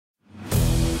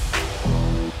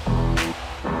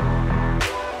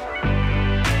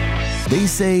They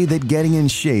say that getting in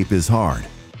shape is hard,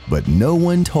 but no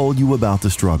one told you about the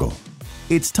struggle.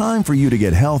 It's time for you to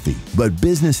get healthy, but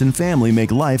business and family make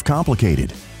life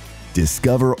complicated.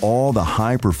 Discover all the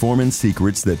high-performance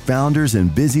secrets that founders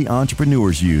and busy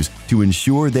entrepreneurs use to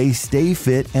ensure they stay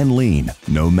fit and lean,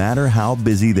 no matter how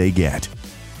busy they get.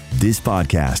 This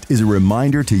podcast is a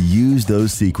reminder to use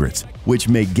those secrets, which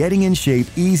make getting in shape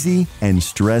easy and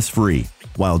stress-free,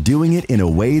 while doing it in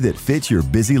a way that fits your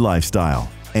busy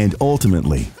lifestyle. And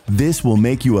ultimately, this will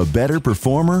make you a better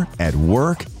performer at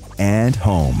work and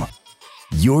home.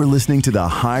 You're listening to The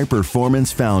High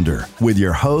Performance Founder with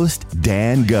your host,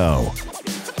 Dan Go.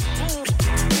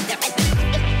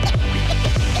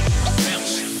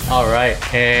 All right,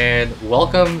 and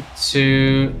welcome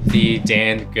to the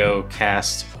Dan Go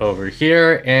cast over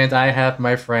here. And I have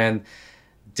my friend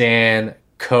Dan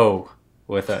Co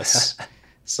with us.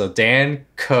 So Dan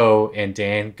Co and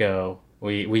Dan Go,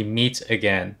 we meet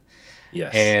again.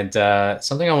 Yes. And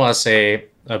something I want to say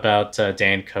about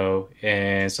Dan Co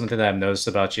and something that I've noticed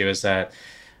about you is that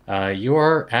you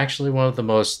are actually one of the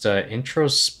most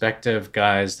introspective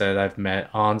guys that I've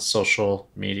met on social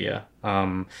media.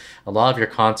 A lot of your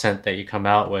content that you come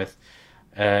out with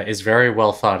is very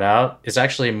well thought out. It's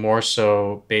actually more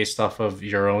so based off of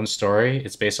your own story.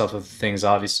 It's based off of things,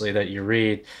 obviously, that you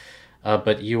read.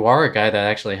 But you are a guy that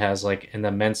actually has like an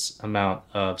immense amount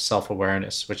of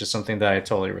self-awareness, which is something that I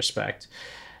totally respect.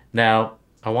 Now,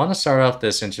 I want to start off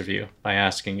this interview by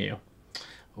asking you,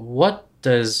 what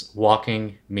does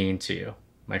walking mean to you,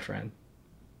 my friend?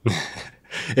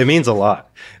 It means a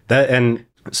lot. And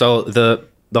so the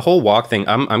whole walk thing,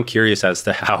 I'm curious as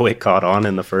to how it caught on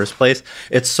in the first place.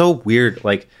 It's so weird.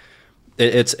 Like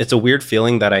it's a weird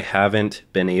feeling that I haven't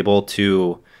been able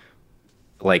to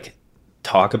like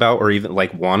talk about or even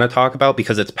like want to talk about,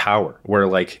 because it's power, where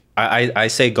like I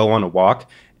say go on a walk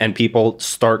and people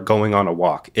start going on a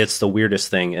walk. It's the weirdest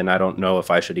thing, and I don't know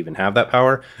if I should even have that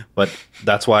power, but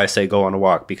that's why I say go on a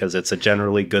walk, because it's a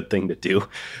generally good thing to do.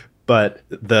 But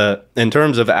in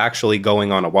terms of actually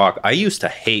going on a walk, I used to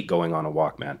hate going on a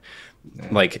walk, man. Yeah.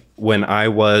 Like when I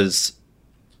was,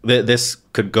 this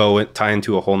could tie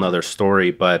into a whole nother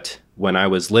story, but when I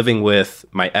was living with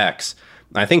my ex,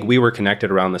 I think we were connected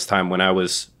around this time when I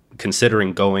was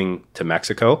considering going to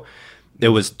Mexico. It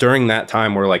was during that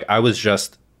time where like I was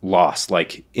just lost,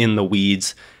 like in the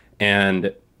weeds,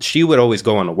 and she would always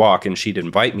go on a walk and she'd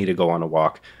invite me to go on a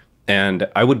walk, and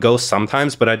I would go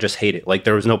sometimes, but I just hate it. Like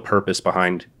there was no purpose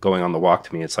behind going on the walk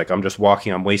to me. It's like I'm just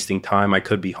walking, I'm wasting time. I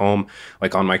could be home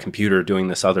like on my computer doing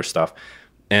this other stuff.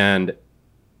 And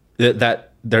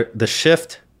the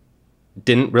shift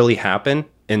didn't really happen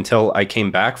until I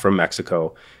came back from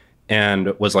Mexico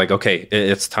and was like, okay,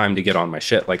 it's time to get on my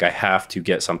shit. Like I have to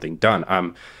get something done.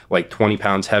 I'm like 20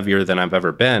 pounds heavier than I've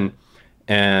ever been,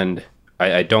 and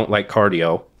I don't like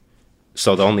cardio.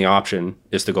 So the only option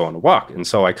is to go on a walk. And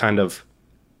so I kind of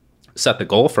set the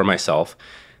goal for myself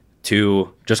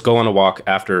to just go on a walk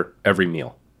after every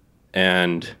meal.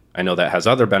 And I know that has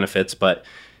other benefits, but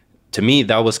to me,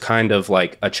 that was kind of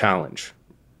like a challenge,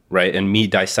 right? And me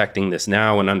dissecting this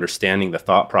now and understanding the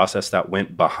thought process that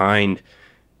went behind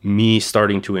me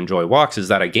starting to enjoy walks is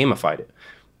that I gamified it.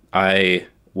 I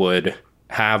would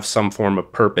have some form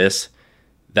of purpose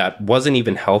that wasn't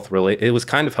even health related. It was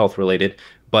kind of health related,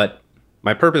 but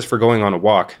my purpose for going on a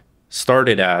walk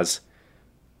started as,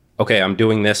 okay, I'm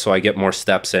doing this so I get more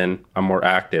steps in, I'm more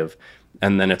active.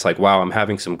 And then it's like, wow, I'm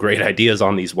having some great ideas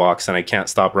on these walks and I can't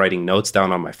stop writing notes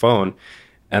down on my phone.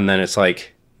 And then it's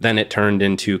like, then it turned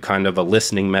into kind of a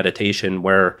listening meditation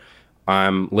where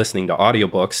I'm listening to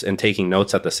audiobooks and taking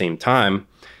notes at the same time.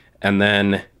 And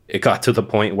then it got to the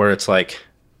point where it's like,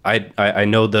 I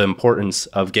know the importance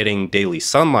of getting daily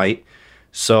sunlight.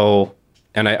 So,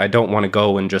 and I don't want to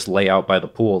go and just lay out by the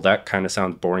pool. That kind of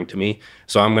sounds boring to me.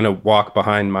 So I'm going to walk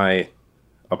behind my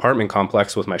apartment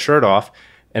complex with my shirt off.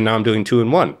 And now I'm doing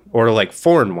 2-in-1 or like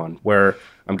 4-in-1, where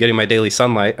I'm getting my daily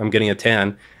sunlight. I'm getting a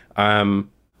tan.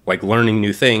 I'm like learning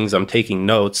new things. I'm taking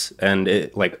notes, and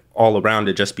it like all around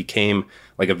it just became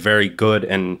like a very good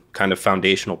and kind of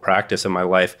foundational practice in my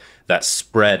life that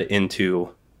spread into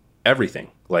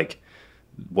everything. Like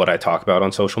what I talk about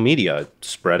on social media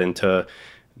spread into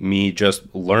me just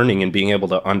learning and being able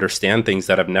to understand things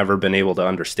that I've never been able to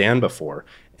understand before,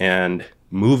 and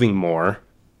moving more,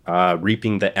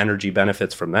 reaping the energy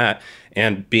benefits from that,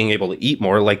 and being able to eat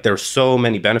more. Like there's so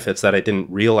many benefits that I didn't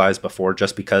realize before,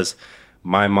 just because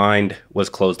my mind was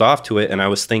closed off to it and I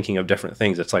was thinking of different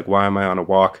things. It's like, why am I on a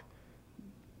walk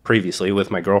previously with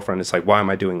my girlfriend? It's like, why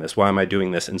am I doing this? Why am I doing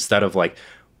this? Instead of like,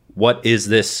 what is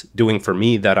this doing for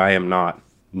me that I am not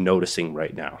noticing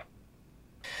right now?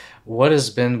 what has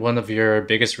been one of your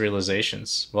biggest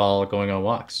realizations while going on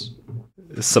walks?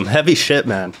 Some heavy shit,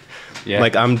 man. Yeah.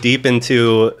 Like I'm deep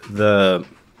into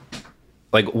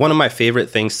like one of my favorite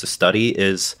things to study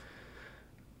is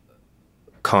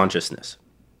consciousness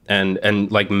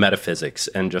and like metaphysics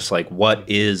and just like what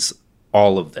is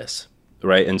all of this,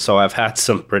 right? And so I've had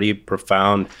some pretty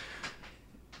profound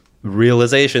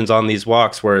realizations on these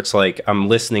walks where it's like I'm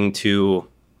listening to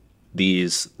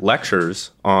these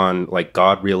lectures on like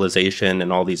God realization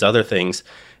and all these other things,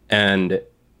 and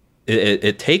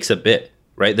it takes a bit,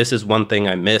 right? This is one thing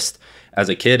I missed as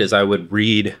a kid is I would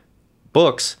read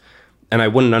books and I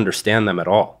wouldn't understand them at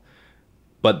all.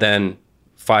 But then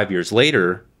 5 years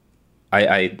later,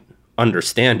 I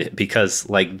understand it because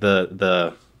like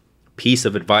the piece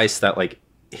of advice that like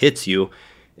hits you,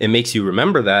 it makes you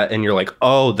remember that and you're like,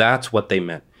 oh, that's what they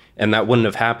meant. And that wouldn't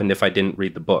have happened if I didn't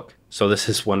read the book. So this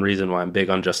is one reason why I'm big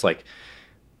on just like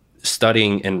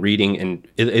studying and reading and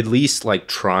at least like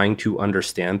trying to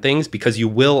understand things, because you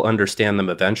will understand them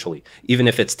eventually, even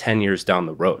if it's 10 years down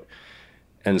the road.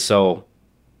 And so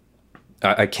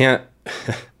I can't,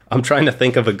 I'm trying to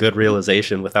think of a good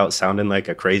realization without sounding like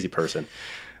a crazy person.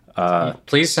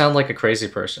 Please sound like a crazy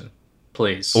person.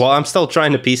 Please. Well, I'm still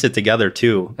trying to piece it together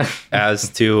too, as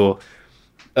to,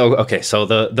 oh, okay. So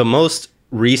the most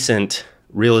recent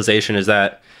realization is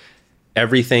that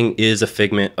everything is a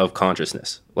figment of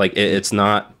consciousness. Like it's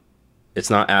not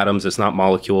atoms, it's not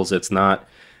molecules, it's not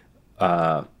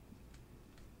other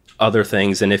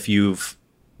things. And if you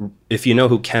know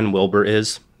who Ken Wilber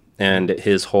is and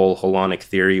his whole holonic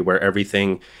theory, where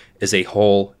everything is a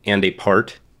whole and a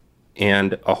part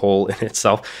and a whole in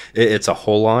itself, it's a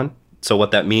holon. So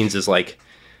what that means is like,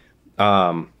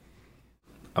 I'm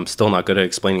still not good at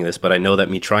explaining this, but I know that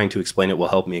me trying to explain it will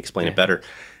help me explain it better.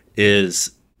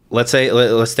 Is let's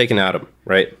take an atom,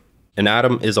 right? An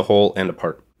atom is a whole and a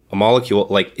part. A molecule,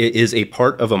 like it is a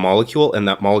part of a molecule, and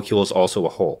that molecule is also a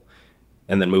whole.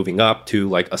 And then moving up to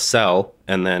like a cell,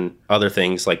 and then other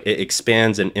things, like it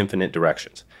expands in infinite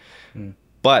directions.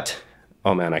 But,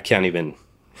 oh man, I can't even...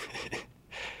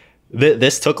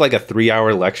 This took like a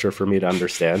 3-hour lecture for me to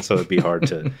understand, so it'd be hard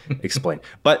to explain.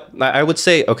 But I would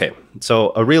say, okay,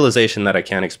 so a realization that I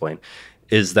can explain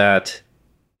is that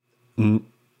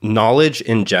knowledge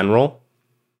in general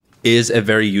is a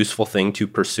very useful thing to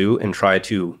pursue and try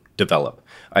to develop.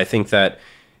 I think that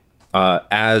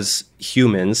as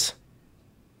humans,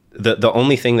 the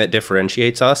only thing that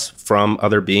differentiates us from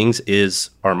other beings is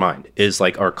our mind, is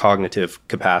like our cognitive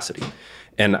capacity.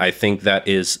 And I think that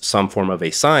is some form of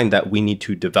a sign that we need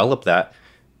to develop that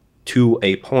to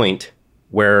a point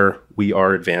where we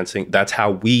are advancing. That's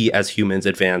how we as humans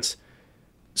advance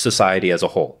society as a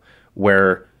whole,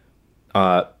 where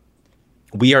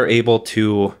we are able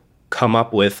to come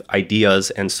up with ideas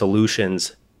and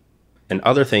solutions and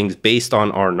other things based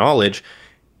on our knowledge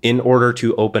in order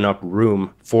to open up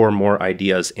room for more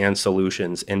ideas and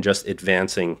solutions and just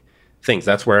advancing things.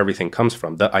 That's where everything comes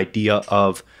from. The idea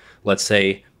of, let's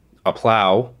say, a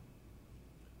plow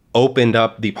opened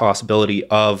up the possibility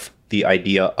of the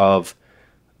idea of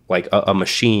like a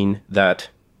machine that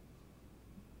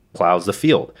plows the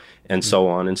field and so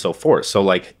on and so forth. So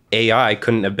like AI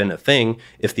couldn't have been a thing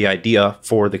if the idea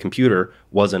for the computer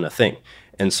wasn't a thing.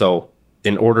 And so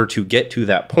in order to get to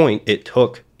that point, it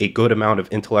took a good amount of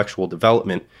intellectual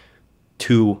development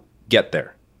to get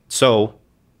there. So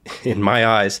in my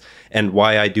eyes, and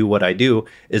why I do what I do,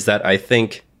 is that I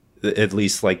think at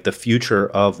least like the future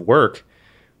of work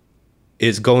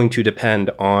is going to depend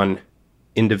on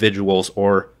individuals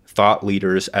or thought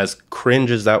leaders, as cringe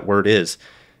as that word is.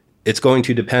 It's going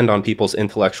to depend on people's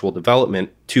intellectual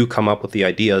development to come up with the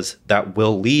ideas that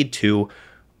will lead to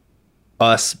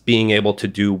us being able to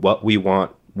do what we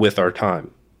want with our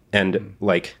time and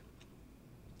like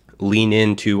lean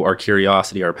into our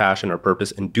curiosity, our passion, our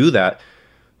purpose, and do that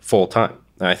full time.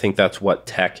 And I think that's what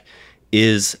tech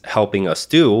is helping us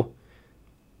do,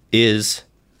 is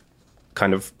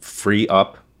kind of free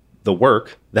up the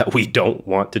work that we don't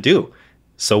want to do.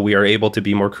 So we are able to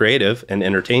be more creative and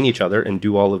entertain each other and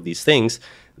do all of these things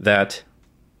that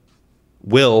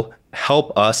will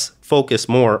help us focus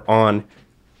more on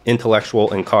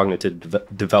intellectual and cognitive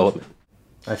development.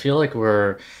 I feel like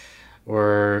we're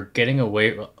getting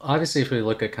away. Obviously, if we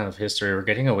look at kind of history, we're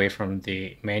getting away from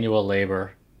the manual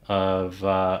labor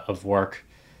of work,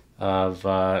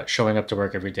 of showing up to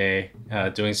work every day,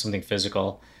 doing something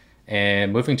physical,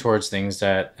 and moving towards things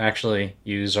that actually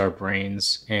use our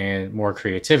brains and more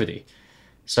creativity.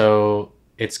 So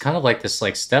it's kind of like this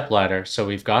like step ladder. So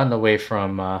we've gotten away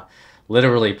from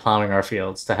literally plowing our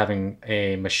fields to having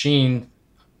a machine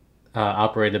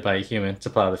operated by a human to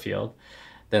plow the field.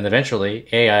 then eventually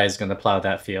AI is going to plow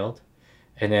that field.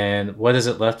 And then what is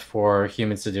it left for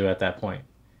humans to do at that point?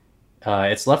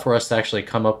 It's left for us to actually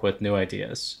come up with new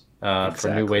ideas for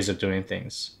new ways of doing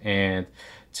things, and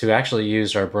to actually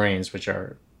use our brains, which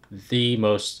are the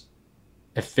most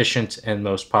efficient and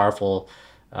most powerful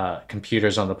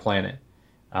computers on the planet,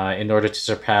 in order to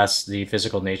surpass the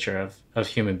physical nature of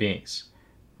human beings,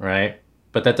 right?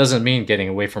 But that doesn't mean getting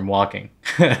away from walking.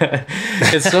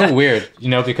 It's so weird,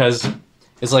 because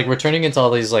it's like we're turning into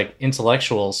all these like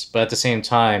intellectuals, but at the same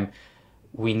time,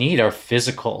 we need our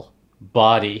physical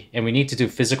body, and we need to do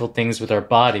physical things with our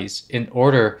bodies in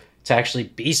order to actually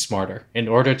be smarter, in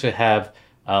order to have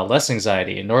less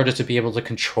anxiety, in order to be able to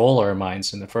control our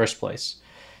minds in the first place.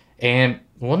 And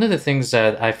one of the things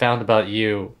that I found about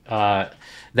you that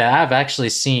I've actually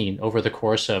seen over the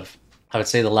course of, I would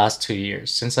say, the last 2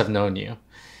 years since I've known you,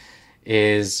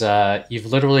 is you've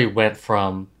literally went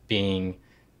from being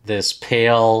this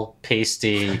pale,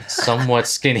 pasty, somewhat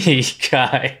skinny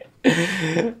guy,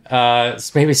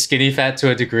 maybe skinny fat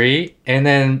to a degree, and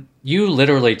then you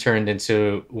literally turned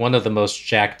into one of the most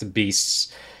jacked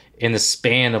beasts in the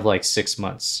span of like 6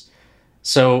 months.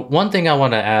 So one thing I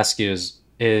want to ask you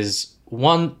is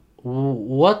one,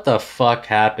 what the fuck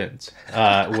happened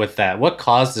with that? What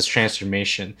caused this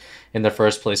transformation in the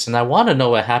first place? And I want to know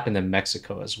what happened in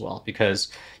Mexico as well,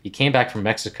 because you came back from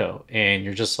Mexico and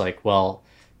you're just like, well,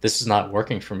 this is not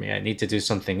working for me. I need to do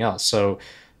something else. So,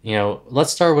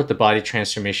 let's start with the body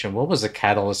transformation. What was the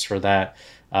catalyst for that?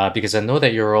 Because I know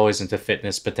that you're always into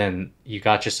fitness, but then you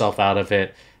got yourself out of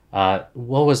it.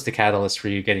 What was the catalyst for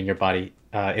you getting your body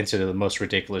into the most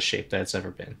ridiculous shape that it's ever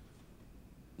been?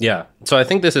 Yeah. So I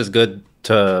think this is good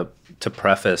to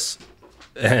preface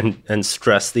and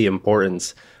stress the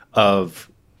importance of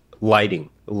lighting.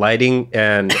 Lighting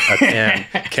and a can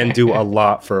can do a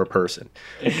lot for a person.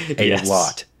 A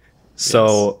lot.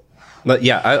 So, but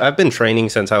yeah, I've been training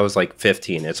since I was like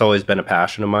 15. It's always been a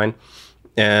passion of mine.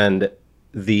 And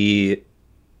the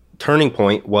turning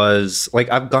point was like,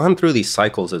 I've gone through these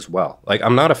cycles as well. Like,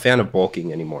 I'm not a fan of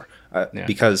bulking anymore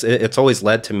because it's always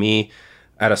led to me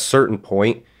at a certain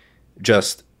point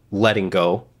just letting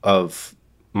go of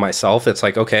myself. It's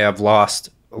like, okay, I've lost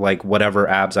like whatever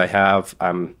abs I have.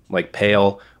 I'm like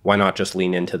pale. Why not just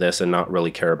lean into this and not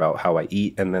really care about how I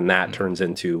eat? And then that turns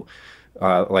into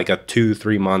like a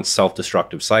 2-3 month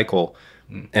self-destructive cycle.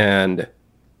 And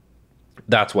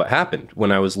that's what happened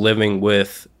when I was living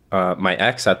with my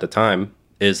ex at the time,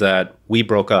 is that we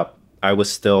broke up. I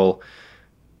was still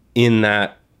in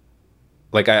that,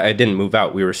 like I didn't move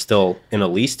out. We were still in a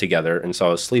lease together. And so I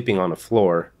was sleeping on a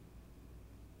floor.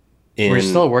 Were you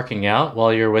still working out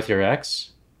while you're with your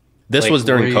ex? This was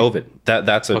during COVID.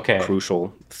 That's a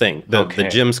crucial thing. The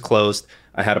gym's closed.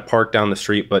 I had a park down the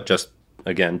street, but just,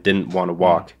 again, didn't want to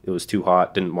walk. It was too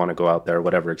hot. Didn't want to go out there,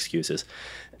 whatever excuses.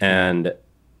 And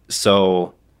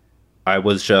so I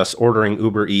was just ordering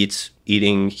Uber Eats,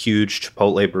 eating huge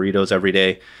Chipotle burritos every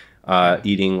day,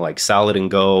 eating like salad and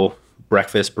go,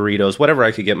 breakfast burritos, whatever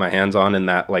I could get my hands on, and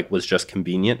that like was just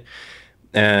convenient.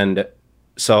 And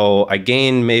so I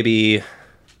gained maybe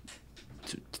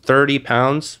 30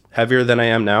 pounds heavier than I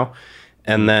am now,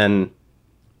 and then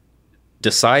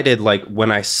decided, like,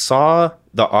 when I saw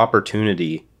the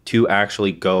opportunity to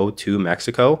actually go to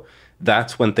Mexico,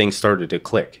 that's when things started to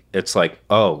click. It's like,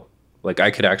 oh, like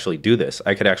I could actually do this.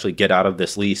 I could actually get out of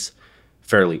this lease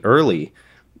fairly early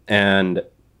and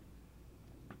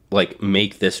like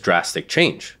make this drastic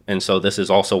change. And so this is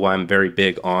also why I'm very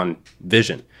big on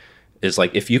vision, is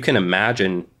like, if you can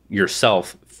imagine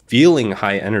yourself feeling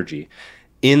high energy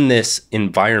in this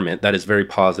environment that is very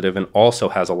positive and also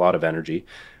has a lot of energy,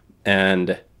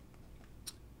 and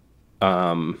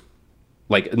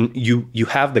like you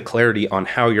have the clarity on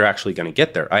how you're actually going to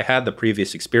get there. I had the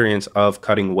previous experience of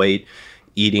cutting weight,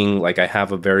 eating, like I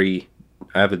have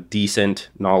a decent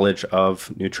knowledge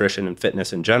of nutrition and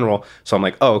fitness in general. So I'm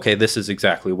like, oh, okay, this is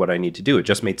exactly what I need to do. It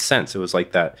just made sense. It was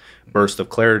like that burst of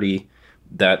clarity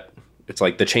that it's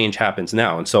like the change happens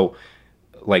now. And so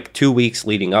like 2 weeks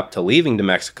leading up to leaving to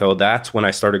Mexico, that's when I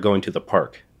started going to the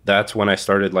park. That's when I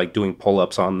started like doing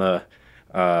pull-ups on the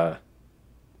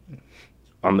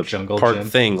jungle park gym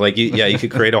thing. Like you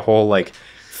could create a whole like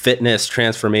fitness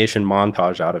transformation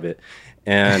montage out of it.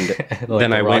 And like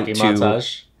then I went to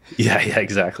montage. Yeah,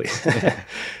 exactly.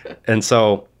 And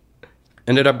so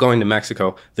ended up going to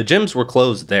Mexico. The gyms were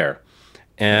closed there.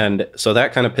 And so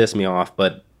that kind of pissed me off.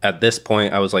 But at this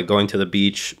point, I was like going to the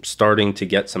beach, starting to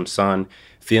get some sun,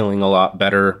 feeling a lot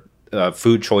better.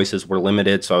 Food choices were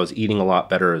limited, so I was eating a lot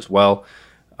better as well.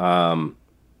 And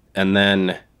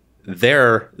then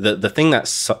there, the thing that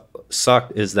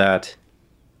sucked is that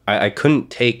I couldn't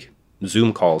take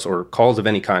Zoom calls or calls of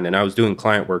any kind. And I was doing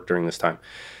client work during this time.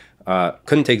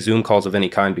 Couldn't take Zoom calls of any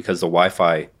kind because the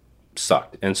Wi-Fi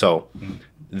sucked. And so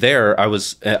there I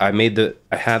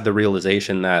had the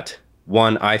realization that,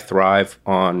 one, I thrive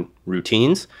on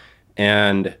routines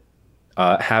and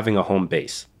having a home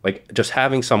base, like just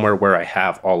having somewhere where I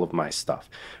have all of my stuff,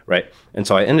 right? And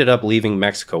so I ended up leaving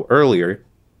Mexico earlier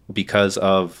because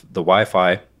of the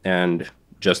Wi-Fi and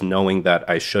just knowing that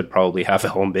I should probably have a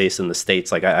home base in the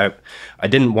States. Like I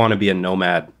didn't want to be a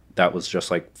nomad that was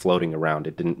just like floating around.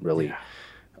 It didn't really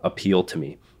appeal to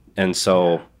me. And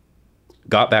so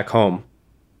got back home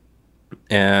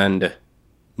and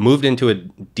moved into a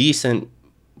decent,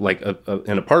 like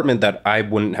an apartment that I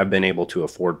wouldn't have been able to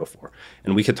afford before.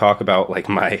 And we could talk about like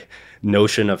my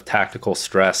notion of tactical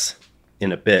stress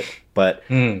in a bit, but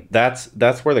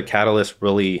that's where the catalyst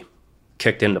really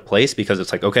kicked into place, because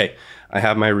it's like, okay, I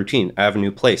have my routine, I have a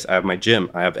new place, I have my gym,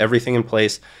 I have everything in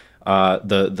place.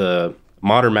 The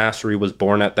Modern Mastery was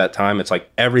born at that time. It's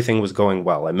like everything was going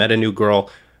well. I met a new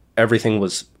girl, everything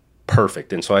was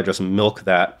perfect. And so I just milked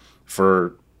that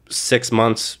for 6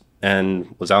 months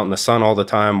and was out in the sun all the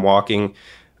time, walking,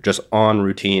 just on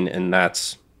routine. And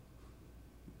that's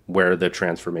where the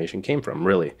transformation came from,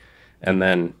 really. And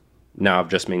then now I've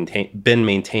just been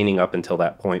maintaining up until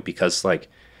that point, because like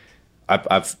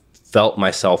I've felt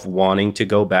myself wanting to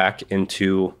go back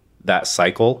into that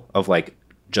cycle of like,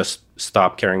 just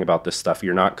stop caring about this stuff.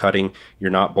 You're not cutting,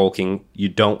 you're not bulking, you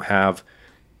don't have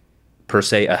per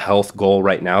se a health goal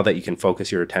right now that you can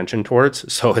focus your attention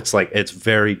towards. So it's like, it's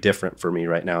very different for me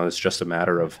right now. It's just a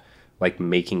matter of like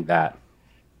making that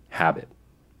habit.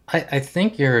 I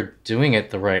think you're doing it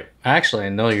the right. Actually, I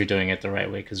know you're doing it the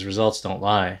right way, because results don't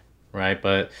lie, right?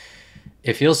 But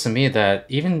it feels to me that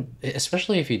even,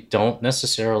 especially if you don't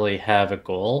necessarily have a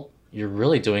goal, you're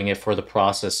really doing it for the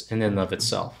process in and of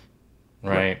itself,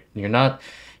 right?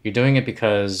 You're doing it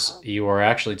because you are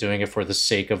actually doing it for the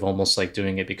sake of almost like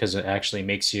doing it because it actually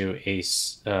makes you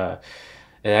it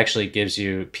actually gives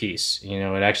you peace. You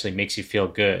know, it actually makes you feel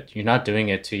good. You're not doing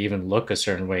it to even look a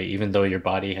certain way, even though your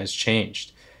body has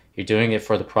changed. You're doing it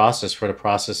for the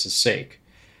process's sake,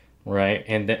 right?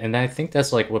 And I think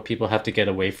that's like what people have to get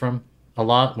away from a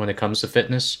lot when it comes to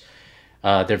fitness.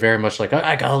 They're very much like,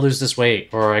 I gotta lose this weight,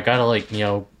 or I gotta like,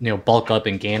 bulk up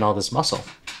and gain all this muscle.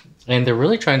 And they're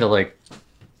really trying to like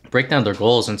break down their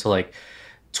goals into like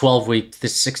 12-week to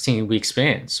 16-week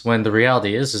spans, when the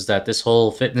reality is that this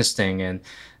whole fitness thing and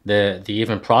the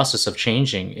even process of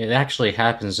changing, it actually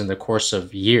happens in the course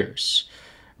of years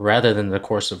rather than the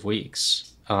course of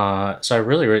weeks. So I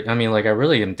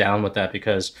really am down with that,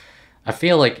 because I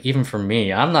feel like even for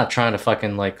me, I'm not trying to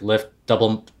fucking like lift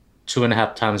double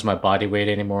 2.5 times my body weight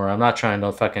anymore. I'm not trying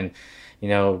to fucking,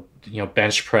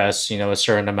 bench press, a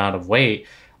certain amount of weight.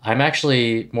 I'm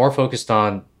actually more focused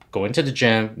on going to the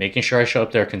gym, making sure I show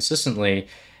up there consistently,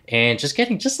 and just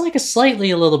getting just like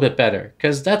a little bit better,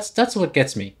 because that's what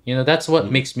gets me. That's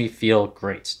what makes me feel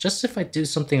great. Just if I do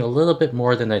something a little bit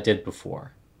more than I did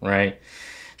before, right?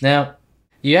 Now,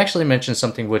 you actually mentioned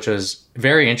something which was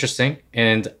very interesting,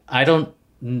 and I don't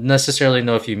necessarily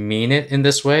know if you mean it in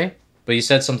this way, but you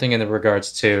said something in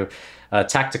regards to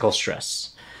tactical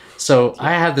stress. So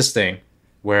I have this thing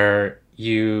where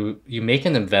you make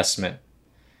an investment,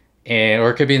 or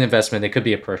it could be an investment, it could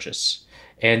be a purchase,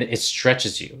 and it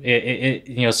stretches you.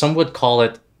 It some would call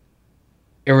it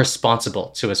irresponsible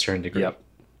to a certain degree, yep.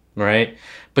 Right?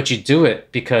 But you do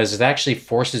it because it actually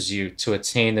forces you to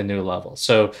attain a new level.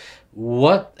 So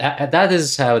that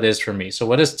is how it is for me. So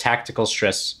what does tactical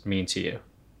stress mean to you?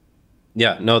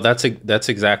 Yeah, no, that's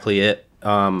exactly it.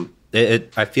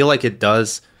 I feel like it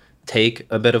does take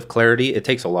a bit of clarity. It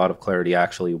takes a lot of clarity,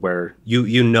 actually, where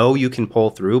you can pull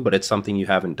through, but it's something you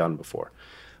haven't done before.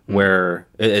 Where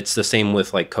it's the same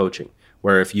with like coaching,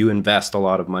 where if you invest a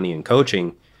lot of money in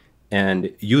coaching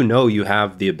and you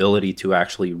have the ability to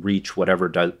actually reach whatever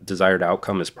desired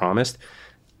outcome is promised,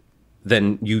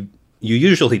 then you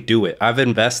usually do it. I've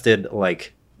invested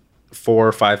like $4,000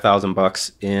 or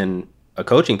 $5,000 in a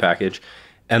coaching package,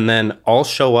 and then I'll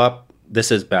show up.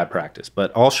 This is bad practice,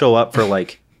 but I'll show up for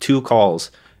like 2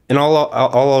 calls, and I'll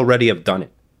already have done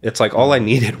it. It's like all I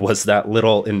needed was that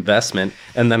little investment,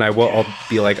 and then I'll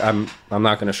be like, I'm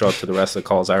not going to show up to the rest of the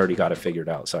calls. I already got it figured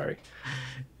out. Sorry.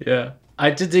 Yeah,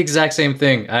 I did the exact same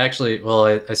thing. I actually,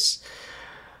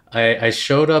 I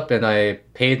showed up and I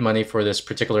paid money for this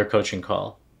particular coaching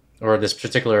call, or this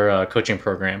particular coaching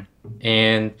program.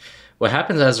 And what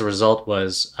happened as a result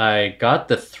was I got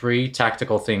the 3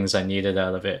 tactical things I needed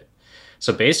out of it.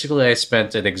 So basically I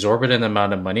spent an exorbitant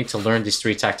amount of money to learn these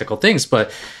 3 tactical things,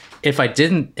 but if I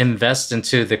didn't invest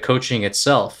into the coaching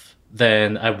itself,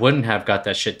 then I wouldn't have got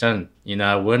that shit done. You know,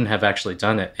 I wouldn't have actually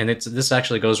done it. And this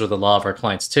actually goes with a lot of our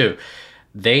clients too.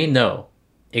 They know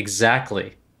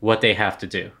exactly what they have to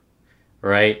do,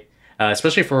 right?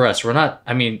 Especially for us, we're not.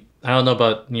 I mean, I don't know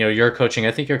about your coaching.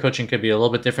 I think your coaching could be a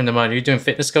little bit different than mine. You're doing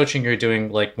fitness coaching. You're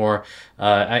doing like more.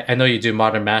 I know you do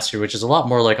modern mastery, which is a lot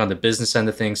more like on the business end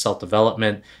of things, self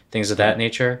development, things of that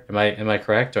nature. Am I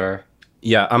correct or?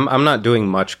 Yeah, I'm not doing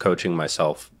much coaching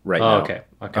myself right now. Okay.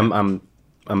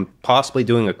 I'm possibly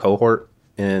doing a cohort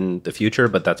in the future,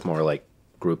 but that's more like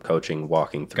group coaching,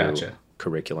 walking through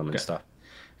curriculum and stuff.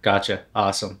 Gotcha.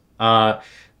 Awesome.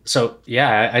 So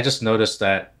yeah, I just noticed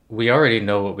that we already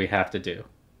know what we have to do,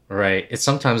 right? It's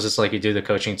like you do the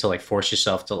coaching to like force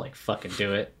yourself to like fucking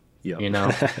do it. Yeah. You know,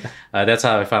 that's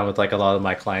how I found with like a lot of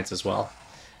my clients as well.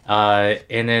 And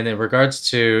then in regards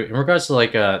to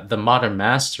like the modern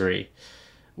mastery,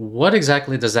 what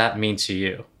exactly does that mean to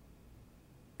you?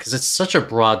 Because it's such a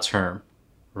broad term,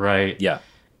 right? Yeah.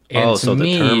 And so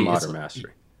me, the term modern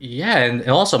mastery. Yeah, and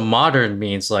also modern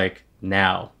means like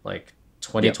now, like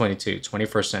 2022,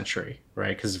 21st century,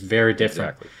 right? Because it's very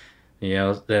different,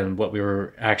 than what we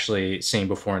were actually seeing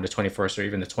before in the 21st or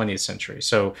even the 20th century.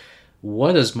 So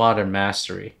what does modern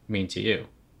mastery mean to you?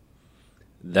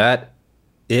 That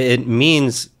it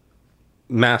means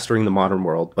mastering the modern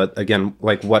world. But again,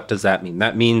 like, what does that mean?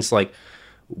 That means like,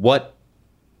 what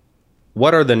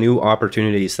are the new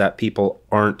opportunities that people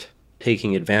aren't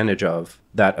taking advantage of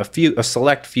that a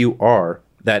select few are,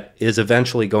 that is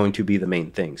eventually going to be the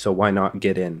main thing. So why not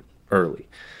get in early?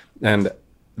 And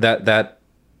that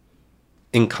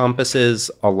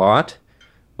encompasses a lot,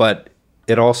 but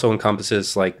it also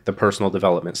encompasses like the personal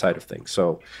development side of things.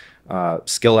 So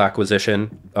skill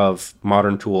acquisition of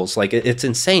modern tools. Like it's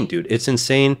insane, dude. It's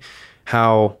insane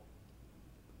how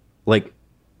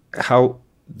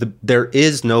there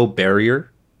is no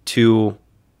barrier to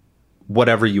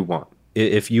whatever you want.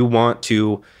 If you want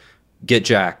to get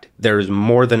jacked, there is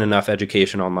more than enough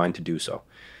education online to do so.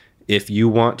 If you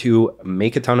want to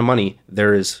make a ton of money,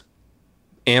 there is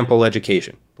ample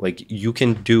education. Like you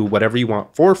can do whatever you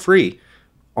want for free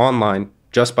online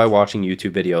just by watching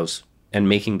YouTube videos and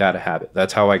making that a habit.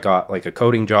 That's how I got like a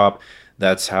coding job.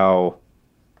 That's how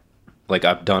like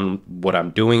I've done what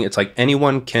I'm doing. It's like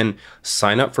anyone can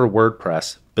sign up for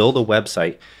WordPress, build a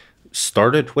website,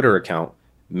 start a Twitter account,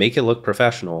 make it look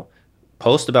professional,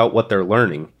 post about what they're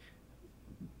learning,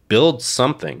 build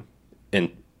something, and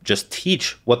just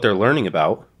teach what they're learning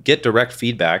about, get direct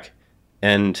feedback,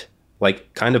 and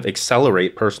like kind of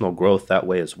accelerate personal growth that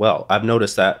way as well. I've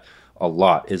noticed that a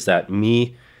lot, is that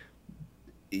me,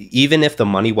 even if the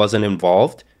money wasn't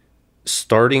involved,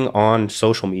 starting on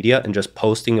social media and just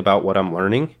posting about what I'm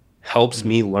learning helps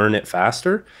me learn it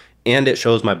faster, and it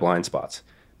shows my blind spots.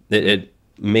 It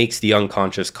makes the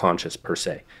unconscious conscious per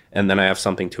se. And then I have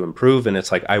something to improve. And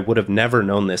it's like, I would have never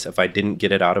known this if I didn't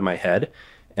get it out of my head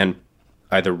and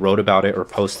either wrote about it or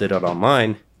posted it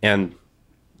online. And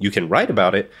you can write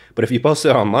about it, but if you post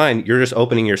it online, you're just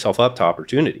opening yourself up to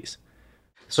opportunities.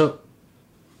 So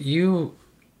you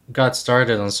got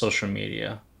started on social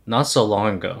media not so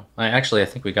long ago. I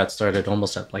think we got started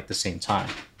almost at like the same time,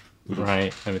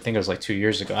 right? I think it was like 2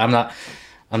 years ago. I'm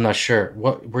not sure.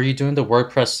 What were you doing the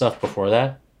WordPress stuff before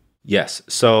that? Yes.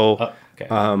 So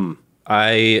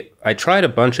I tried a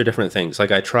bunch of different things. Like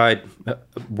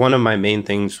one of my main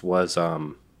things was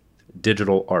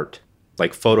digital art,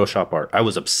 like Photoshop art. I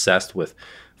was obsessed with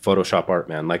Photoshop art,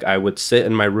 man. Like I would sit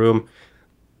in my room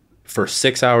for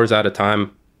 6 hours at a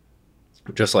time,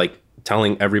 just like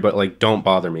telling everybody, like, don't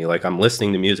bother me. Like I'm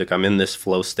listening to music. I'm in this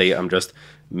flow state. I'm just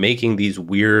making these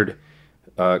weird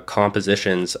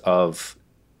compositions of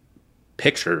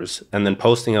pictures and then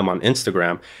posting them on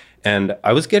Instagram. And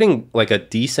I was getting like a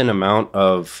decent amount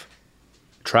of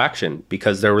traction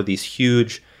because there were these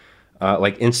huge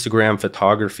like Instagram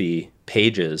photography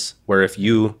pages where if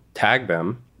you tag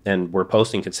them and were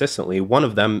posting consistently, one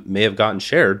of them may have gotten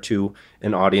shared to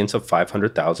an audience of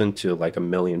 500,000 to like 1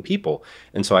 million people.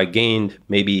 And so I gained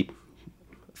maybe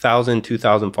 1,000,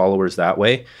 2,000 followers that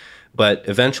way. But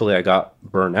eventually I got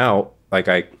burnt out. Like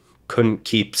I couldn't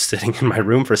keep sitting in my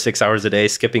room for 6 hours a day,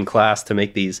 skipping class to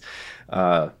make these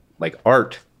like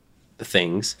art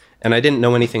things. And I didn't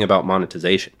know anything about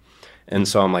monetization. And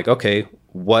so I'm like, okay,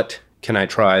 what can I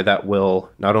try that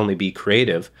will not only be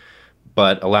creative,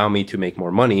 but allow me to make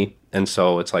more money? And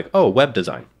so it's like, oh, web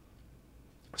design.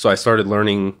 So I started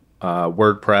learning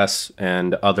WordPress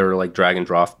and other like drag and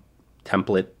drop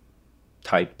template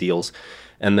type deals.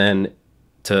 And then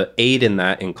to aid in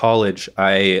that in college,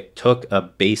 I took a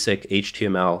basic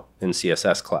HTML and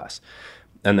CSS class.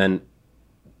 And then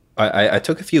I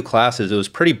took a few classes. It was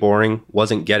pretty boring,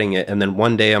 wasn't getting it. And then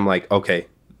one day I'm like, okay,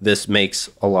 this makes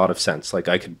a lot of sense. Like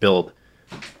I could build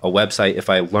a website if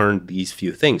I learned these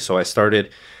few things. So I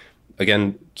started,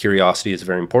 again, curiosity is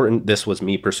very important. This was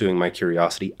me pursuing my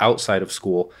curiosity outside of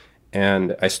school.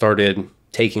 And I started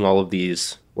taking all of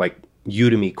these like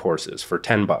Udemy courses for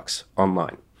 $10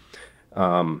 online.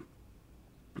 And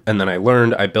then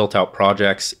I built out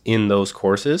projects in those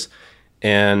courses.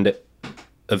 And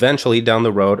eventually down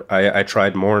the road, I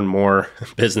tried more and more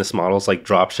business models like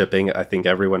drop shipping. I think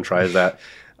everyone tries that.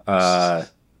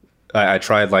 I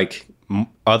tried like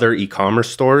other e-commerce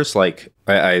stores. Like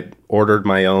I ordered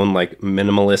my own like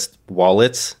minimalist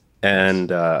wallets and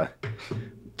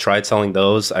tried selling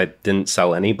those. I didn't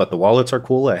sell any, but the wallets are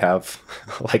cool. I have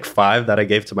like 5 that I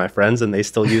gave to my friends and they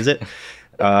still use it.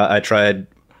 I tried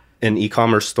an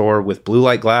e-commerce store with blue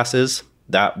light glasses.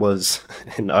 That was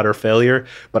an utter failure,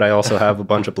 but I also have a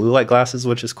bunch of blue light glasses,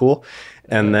 which is cool.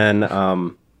 And then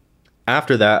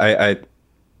after that, I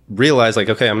realized like,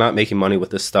 okay, I'm not making money with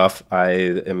this stuff. I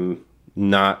am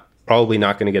probably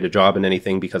not going to get a job in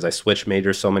anything because I switched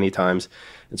majors so many times.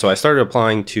 And so I started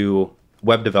applying to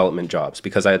web development jobs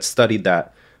because I had studied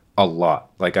that a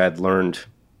lot. Like I had learned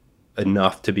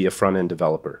enough to be a front-end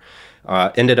developer.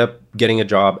 Ended up getting a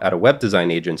job at a web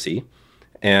design agency.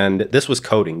 And this was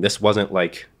coding. This wasn't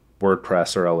like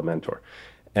WordPress or Elementor.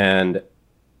 And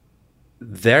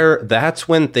that's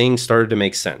when things started to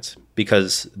make sense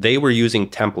because they were using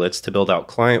templates to build out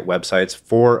client websites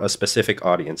for a specific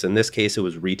audience. In this case, it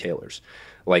was retailers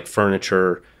like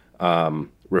furniture,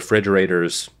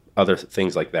 refrigerators, other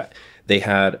things like that. They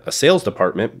had a sales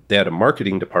department, they had a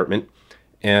marketing department,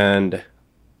 and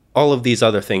all of these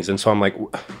other things. And so I'm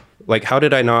like, how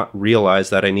did I not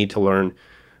realize that I need to learn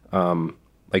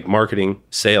like marketing,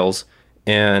 sales,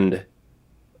 and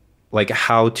like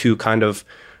how to kind of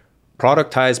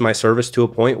productize my service to a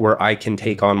point where I can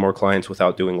take on more clients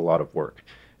without doing a lot of work.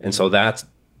 And so that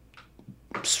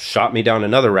shot me down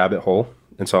another rabbit hole.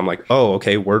 And so I'm like, oh,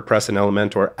 okay, WordPress and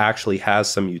Elementor actually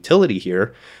has some utility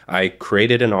here. I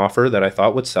created an offer that I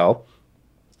thought would sell.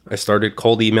 I started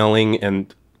cold emailing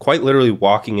and quite literally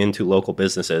walking into local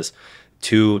businesses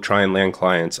to try and land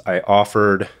clients. I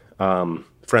offered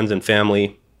friends and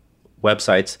family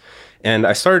websites, and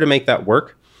I started to make that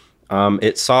work.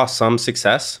 It saw some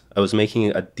success. I was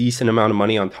making a decent amount of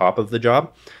money on top of the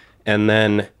job. And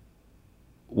then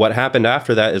what happened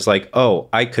after that is like, oh,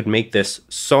 I could make this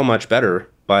so much better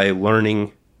by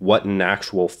learning what an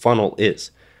actual funnel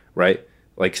is, right?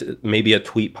 Like maybe a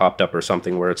tweet popped up or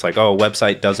something where it's like, oh, a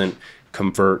website doesn't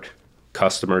convert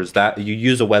customers. That you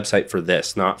use a website for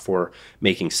this, not for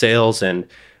making sales. And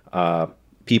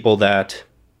people that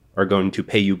are going to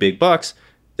pay you big bucks,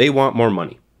 they want more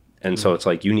money. And so it's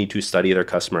like you need to study their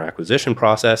customer acquisition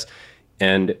process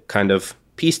and kind of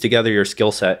piece together your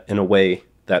skill set in a way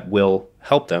that will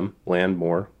help them land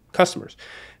more customers.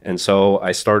 And so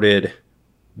I started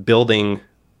building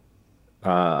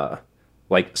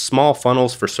like small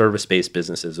funnels for service-based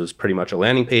businesses. It was pretty much a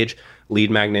landing page, lead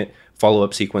magnet,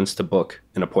 follow-up sequence to book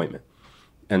an appointment.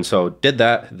 And so did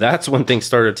that. That's when things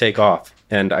started to take off.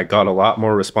 And I got a lot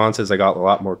more responses. I got a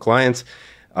lot more clients.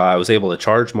 I was able to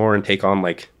charge more and take on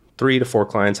like 3 to 4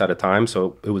 clients at a time.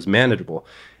 So it was manageable.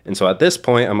 And so at this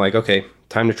point, I'm like, okay,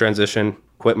 time to transition,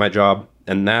 quit my job.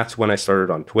 And that's when I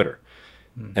started on Twitter.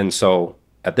 And so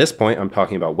at this point, I'm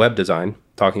talking about web design,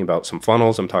 talking about some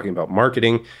funnels. I'm talking about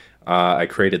marketing. I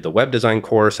created the web design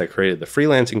course. I created the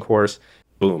freelancing course.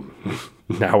 Boom.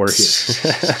 Now we're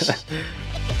here.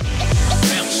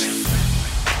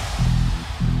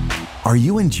 Are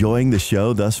you enjoying the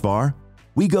show thus far?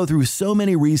 We go through so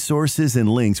many resources and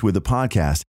links with the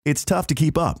podcast, it's tough to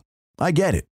keep up. I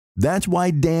get it. That's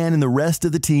why Dan and the rest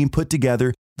of the team put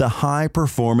together the High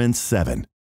Performance 7.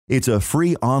 It's a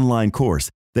free online course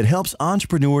that helps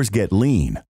entrepreneurs get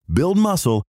lean, build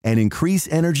muscle, and increase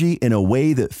energy in a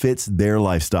way that fits their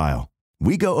lifestyle.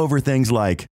 We go over things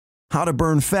like how to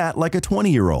burn fat like a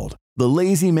 20-year-old, the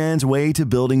lazy man's way to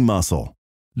building muscle,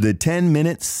 the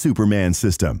 10-minute Superman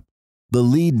system, the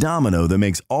lead domino that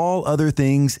makes all other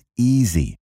things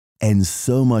easy, and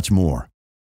so much more.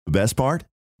 The best part?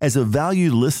 As a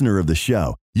valued listener of the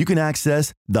show, you can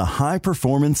access the High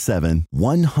Performance 7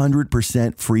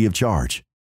 100% free of charge.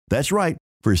 That's right,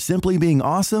 for simply being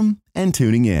awesome and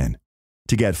tuning in.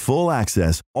 To get full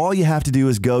access, all you have to do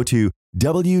is go to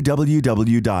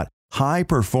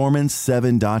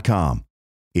www.highperformance7.com.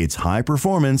 It's high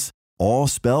performance, all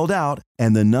spelled out,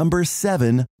 and the number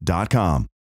 7.com.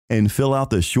 And fill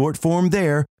out the short form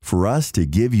there for us to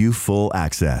give you full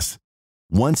access.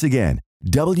 Once again,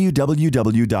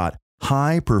 www.highperformance7.com.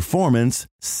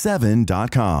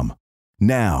 highperformance7.com.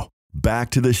 Now, back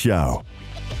to the show.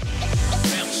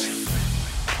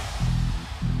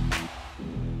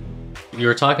 You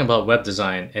were talking about web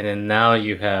design, and then now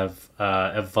you have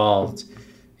evolved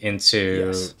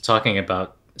into talking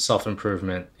about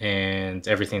self-improvement and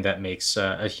everything that makes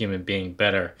a human being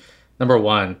better. Number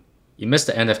one, you missed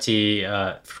the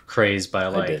NFT craze by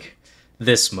like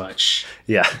this much.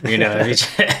 Yeah. You know,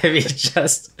 if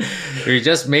you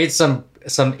just made some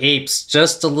apes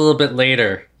just a little bit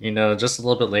later, you know, just a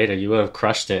little bit later, you would have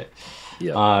crushed it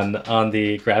on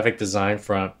the graphic design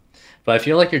front. But I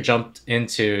feel like you're jumped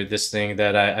into this thing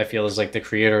that I feel is like the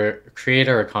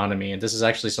creator economy. And this is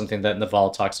actually something that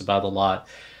Naval talks about a lot,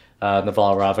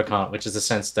 Naval Ravikant, which is the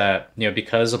sense that, you know,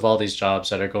 because of all these jobs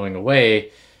that are going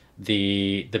away,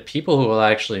 the people who will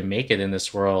actually make it in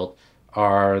this world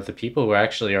are the people who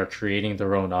actually are creating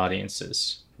their own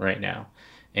audiences right now.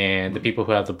 And the people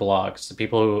who have the blogs, the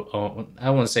people who own, I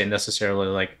wouldn't say necessarily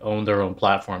like own their own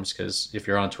platforms, because if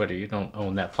you're on Twitter, you don't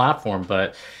own that platform,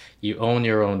 but you own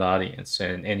your own audience,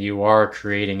 and you are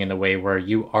creating in a way where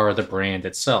you are the brand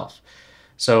itself.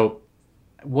 So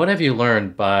what have you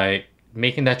learned by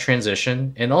making that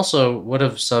transition? And also, what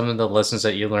have some of the lessons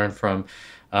that you learned from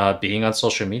being on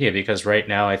social media? Because right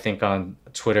now, I think on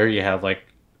Twitter, you have like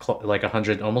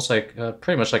 100, almost like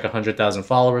pretty much like 100,000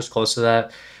 followers, close to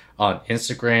that. On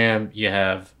Instagram, you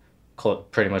have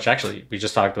pretty much, actually, we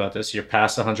just talked about this, you're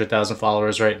past 100,000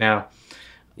 followers right now.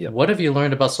 Yep. What have you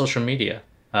learned about social media?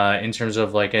 In terms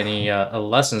of like any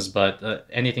lessons, but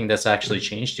anything that's actually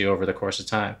changed you over the course of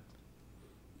time?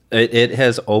 It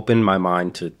has opened my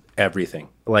mind to everything.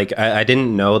 Like I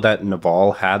didn't know that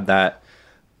Naval had that.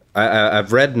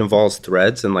 I've read Naval's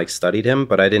threads and like studied him,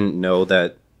 but I didn't know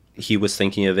that he was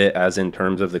thinking of it as in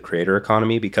terms of the creator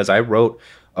economy, because I wrote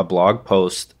a blog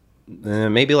post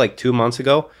maybe like 2 months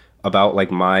ago about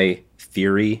like my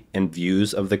theory and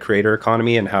views of the creator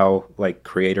economy and how like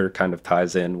creator kind of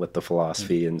ties in with the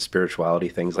philosophy and spirituality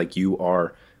things. Like you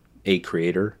are a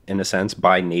creator in a sense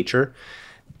by nature.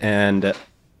 And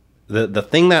the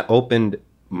thing that opened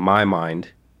my mind,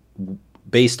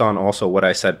 based on also what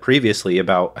I said previously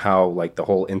about how like the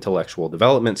whole intellectual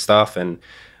development stuff and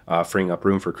freeing up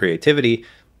room for creativity,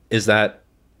 is that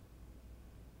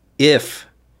if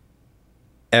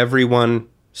everyone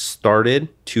started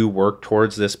to work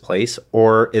towards this place,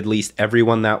 or at least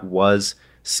everyone that was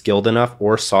skilled enough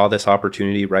or saw this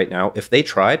opportunity right now, if they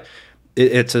tried,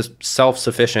 it's a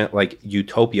self-sufficient like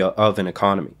utopia of an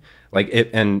economy. Like it,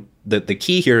 and the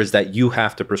key here is that you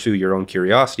have to pursue your own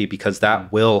curiosity, because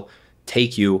that will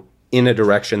take you in a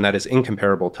direction that is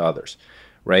incomparable to others,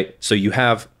 right? So you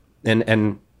have,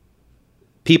 and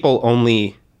people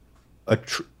only,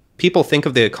 people think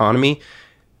of the economy,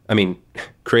 I mean,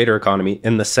 creator economy,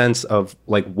 in the sense of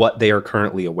like what they are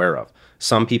currently aware of.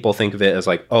 Some people think of it as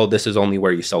like, oh, this is only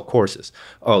where you sell courses.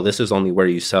 Oh, this is only where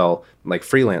you sell like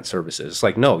freelance services. It's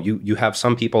like, no, you have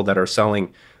some people that are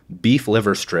selling beef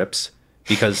liver strips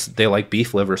because they like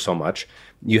beef liver so much.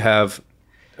 You have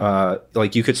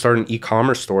like you could start an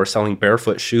e-commerce store selling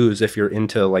barefoot shoes if you're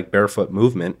into like barefoot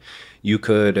movement. You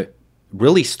could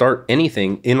really start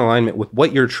anything in alignment with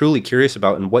what you're truly curious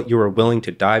about and what you are willing to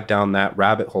dive down that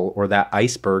rabbit hole or that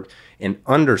iceberg and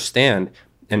understand,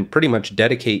 and pretty much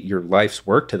dedicate your life's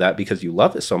work to that because you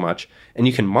love it so much. And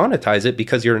you can monetize it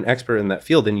because you're an expert in that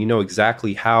field and you know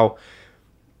exactly how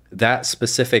that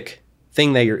specific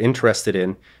thing that you're interested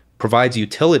in provides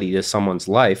utility to someone's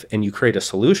life, and you create a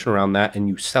solution around that and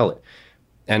you sell it.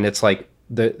 And it's like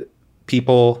the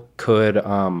people could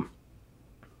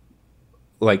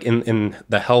like in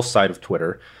the health side of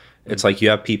Twitter, it's like you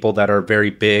have people that are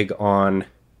very big on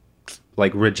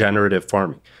like regenerative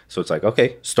farming. So it's like,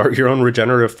 okay, start your own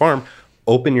regenerative farm,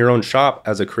 open your own shop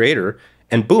as a creator,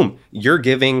 and boom, you're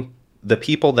giving the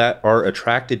people that are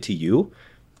attracted to you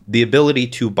the ability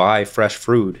to buy fresh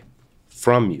fruit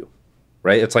from you,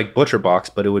 right? It's like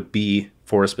ButcherBox, but it would be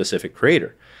for a specific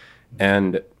creator.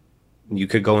 And you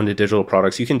could go into digital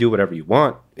products. You can do whatever you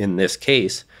want in this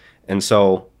case. And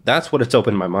so that's what it's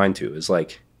opened my mind to, is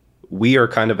like, we are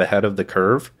kind of ahead of the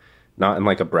curve, not in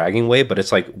like a bragging way, but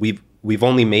it's like we've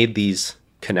only made these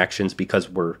connections because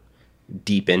we're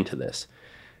deep into this.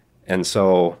 And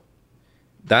so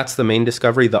that's the main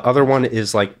discovery. The other one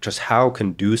is like just how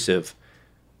conducive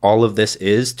all of this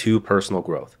is to personal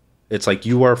growth. It's like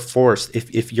you are forced,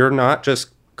 if you're not just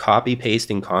copy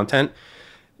pasting content,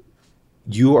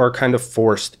 you are kind of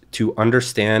forced to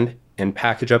understand and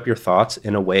package up your thoughts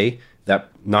in a way that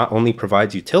not only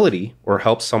provides utility or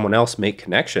helps someone else make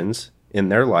connections in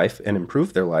their life and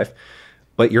improve their life,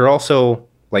 but you're also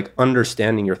like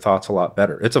understanding your thoughts a lot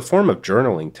better. It's a form of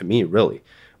journaling to me, really,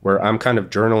 where I'm kind of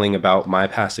journaling about my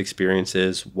past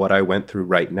experiences, what I went through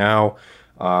right now,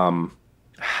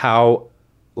 how,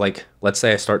 like, let's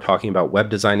say I start talking about web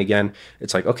design again.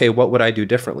 It's like, okay, what would I do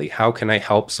differently? How can I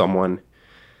help someone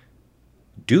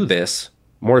do this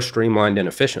more streamlined and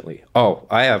efficiently? Oh,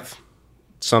 I have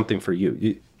something for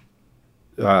you.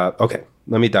 Okay,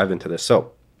 let me dive into this.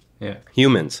 So Yeah.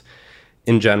 humans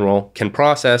in general can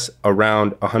process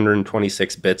around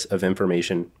 126 bits of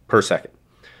information per second.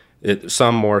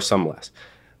 Some more, some less.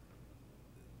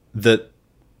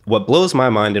 What blows my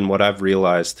mind and what I've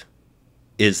realized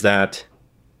is that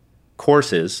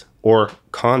courses or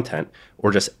content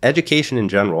or just education in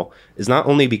general is not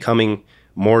only becoming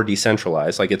more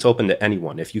decentralized, like it's open to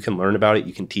anyone. If you can learn about it,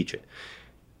 you can teach it.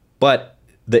 But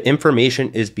the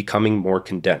information is becoming more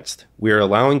condensed. We are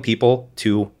allowing people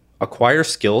to acquire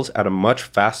skills at a much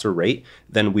faster rate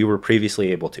than we were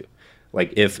previously able to.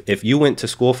 Like if you went to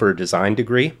school for a design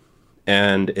degree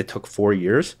and it took 4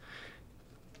 years,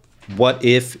 what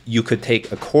if you could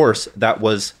take a course that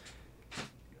was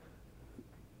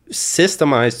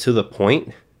systemized to the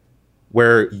point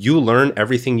where you learn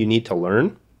everything you need to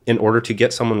learn in order to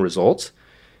get someone results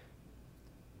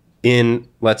in,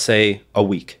 let's say, a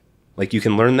week? Like you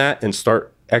can learn that and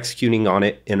start executing on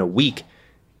it in a week.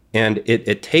 And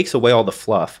it takes away all the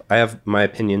fluff. I have my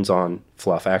opinions on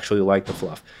fluff. I actually like the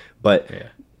fluff. But Yeah.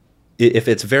 if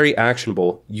it's very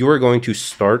actionable, you are going to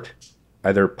start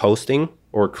either posting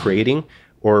or creating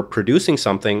or producing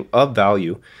something of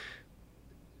value.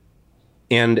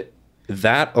 And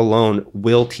that alone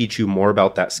will teach you more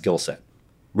about that skill set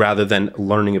rather than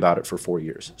learning about it for 4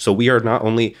 years. So we are not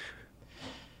only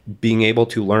being able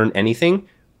to learn anything,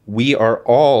 we are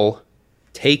all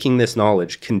taking this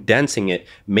knowledge, condensing it,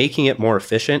 making it more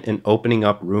efficient, and opening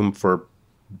up room for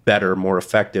better, more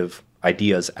effective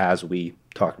ideas, as we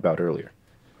talked about earlier.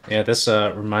 Yeah, this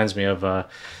reminds me of a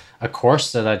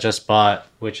course that I just bought,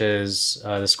 which is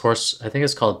this course. I think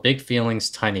it's called Big Feelings,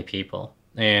 Tiny People,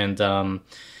 and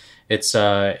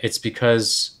it's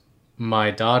because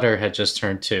my daughter had just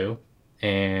turned 2,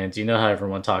 and you know how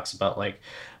everyone talks about like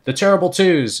the terrible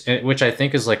twos, which I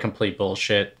think is like complete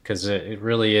bullshit, because it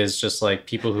really is just like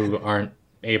people who aren't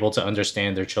able to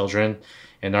understand their children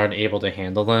and aren't able to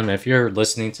handle them. If you're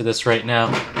listening to this right now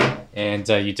and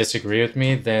you disagree with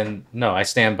me, then no, I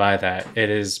stand by that.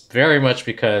 It is very much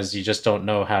because you just don't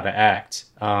know how to act.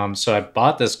 So I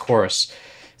bought this course.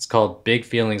 It's called Big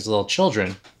Feelings, Little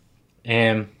Children.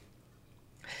 And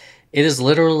it is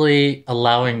literally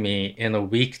allowing me in a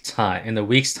week's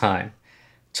time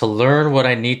to learn what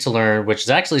I need to learn, which is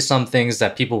actually some things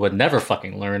that people would never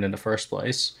fucking learn in the first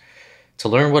place. To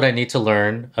learn what I need to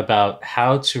learn about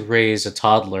how to raise a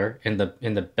toddler in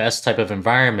the best type of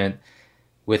environment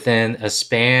within a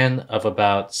span of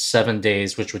about 7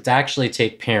 days, which would actually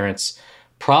take parents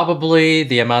probably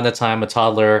the amount of time a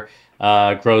toddler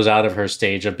grows out of her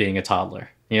stage of being a toddler.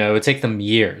 You know, it would take them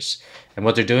years. And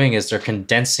what they're doing is they're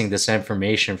condensing this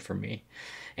information for me.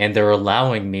 And they're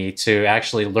allowing me to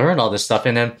actually learn all this stuff.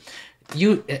 And then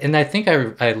I think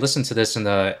I listened to this in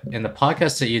the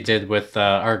podcast that you did with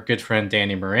our good friend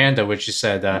Danny Miranda, which you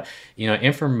said,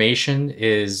 information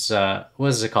is what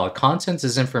is it called? Content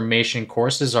is information.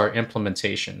 Courses are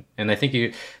implementation. And I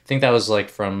think that was like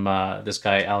from this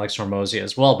guy Alex Hormozi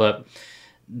as well. But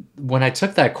when I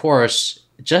took that course,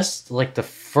 just like the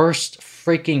first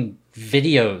freaking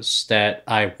videos that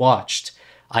I watched,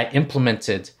 I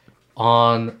implemented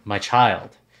on my child,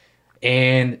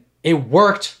 and it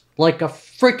worked like a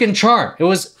freaking charm. It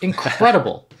was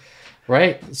incredible.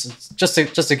 Right? So just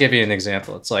to give you an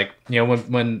example, it's like, you know,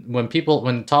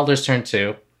 when toddlers turn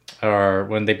 2, or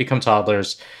when they become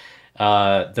toddlers,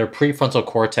 their prefrontal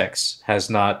cortex has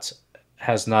not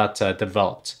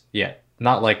developed yet.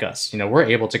 Not like us. You know, we're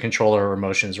able to control our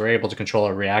emotions. We're able to control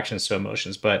our reactions to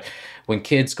emotions. But when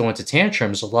kids go into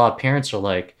tantrums, a lot of parents are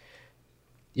like,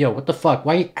 yo, what the fuck?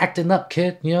 Why are you acting up,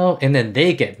 kid? You know, and then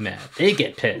they get mad. They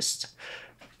get pissed.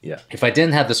 Yeah. If I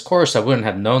didn't have this course, I wouldn't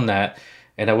have known that.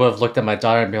 And I would have looked at my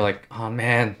daughter and be like, oh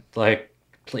man, like,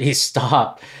 please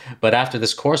stop. But after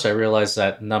this course, I realized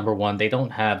that number one, they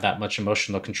don't have that much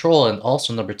emotional control. And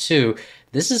also number two,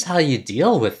 this is how you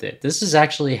deal with it. This is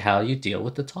actually how you deal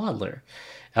with the toddler.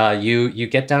 You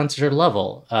get down to their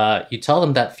level. You tell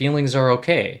them that feelings are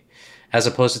okay, as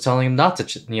opposed to telling them not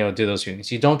to, do those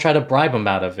feelings. You don't try to bribe them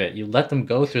out of it. You let them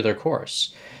go through their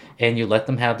course, and you let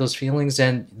them have those feelings.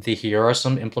 And here are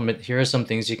some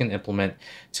things you can implement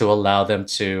to allow them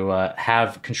to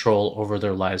have control over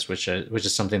their lives, which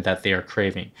is something that they are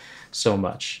craving so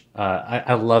much.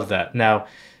 I love that. Now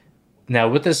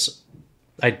with this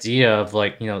idea of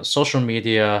like, social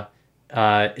media,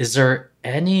 is there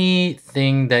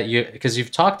anything that because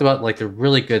you've talked about like the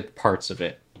really good parts of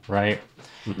it, right?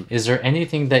 Mhm. Is there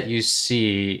anything that you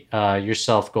see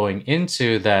yourself going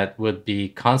into that would be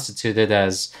constituted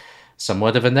as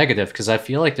somewhat of a negative? Because I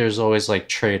feel like there's always like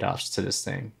trade-offs to this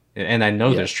thing. And I know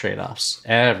Yeah. there's trade-offs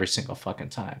every single fucking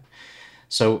time.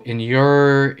 So in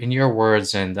your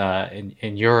words and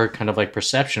in your kind of like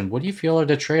perception, what do you feel are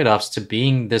the trade-offs to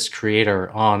being this creator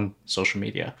on social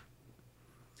media?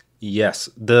 Yes.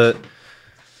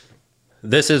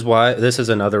 This is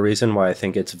another reason why I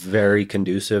think it's very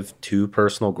conducive to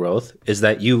personal growth is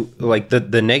that you like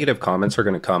the negative comments are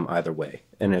going to come either way.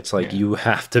 And it's like Yeah. you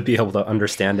have to be able to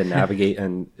understand and navigate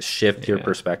and shift your Yeah.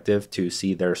 perspective to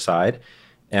see their side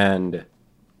and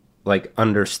like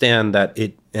understand that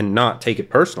it and not take it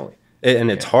personally.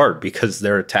 And it's Yeah. hard because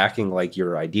they're attacking like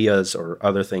your ideas or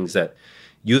other things that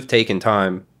you've taken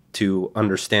time to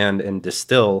understand and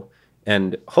distill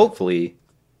and hopefully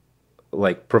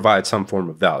like provide some form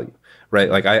of value, right?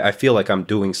 Like I feel like I'm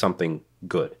doing something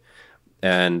good.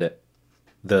 And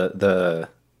the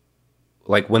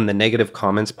like when the negative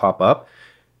comments pop up,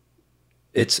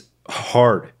 it's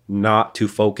hard not to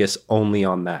focus only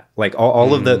on that. Like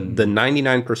all of the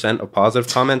 99% of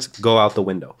positive comments go out the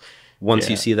window once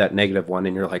you Yeah. see that negative one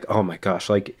and you're like, oh my gosh,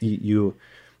 like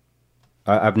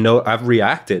I've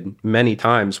reacted many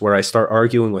times where I start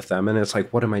arguing with them and it's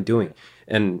like, what am I doing?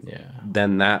 And Yeah.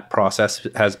 then that process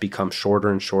has become shorter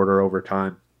and shorter over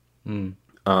time. And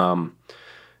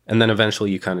then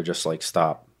eventually you kind of just like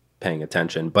stop paying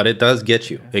attention, but it does get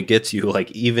you. It gets you like,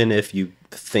 even if you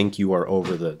think you are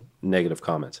over the negative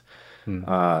comments.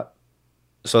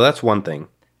 So that's one thing.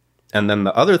 And then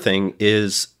the other thing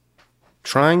is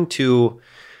trying to,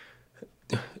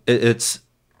 it's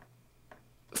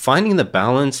finding the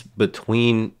balance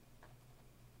between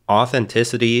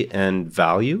authenticity and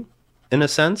value in a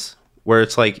sense where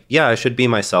it's like, yeah, I should be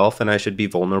myself and I should be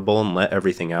vulnerable and let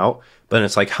everything out. But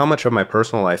it's like, how much of my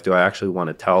personal life do I actually want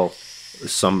to tell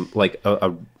some like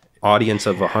a audience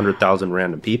of 100,000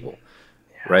 random people,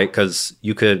 right? Because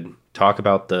you could talk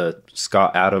about the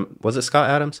Scott Adams. Was it Scott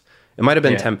Adams? It might have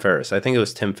been Yeah. Tim Ferriss. I think it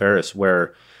was Tim Ferriss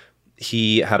where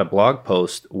he had a blog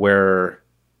post where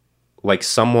like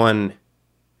someone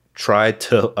tried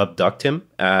to abduct him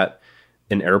at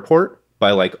an airport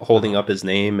by like holding up his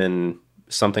name and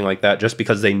something like that just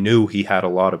because they knew he had a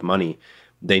lot of money.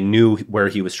 They knew where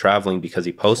he was traveling because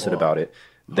he posted about it.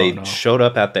 They no. showed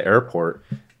up at the airport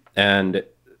and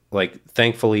like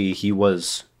thankfully he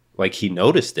was like he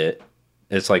noticed it.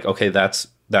 It's like, okay, that's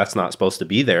not supposed to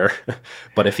be there.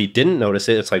 But if he didn't notice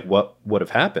it, it's like what would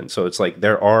have happened? So it's like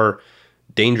there are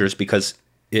dangers because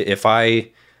if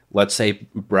I, let's say,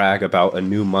 brag about a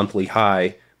new monthly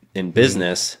high in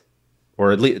business,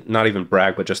 or at least not even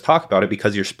brag, but just talk about it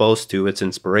because you're supposed to, it's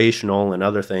inspirational and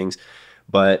other things.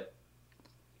 But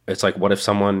it's like, what if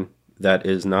someone that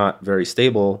is not very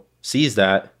stable sees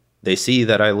that, they see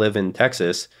that I live in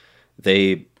Texas,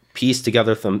 they piece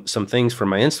together some things from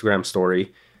my Instagram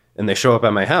story, and they show up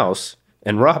at my house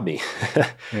and rob me.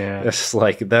 Yeah. It's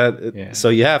like that. Yeah. So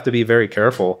you have to be very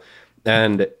careful.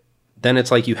 And then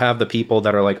it's like you have the people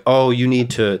that are like, oh, you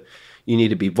need to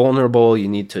be vulnerable. You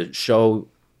need to show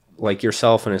like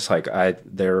yourself. And it's like,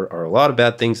 there are a lot of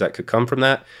bad things that could come from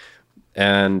that.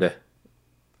 And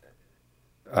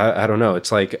I don't know.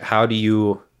 It's like, how do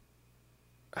you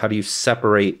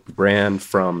separate brand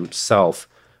from self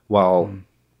while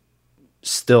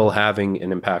still having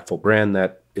an impactful brand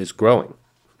that is growing?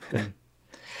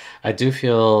 I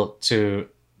feel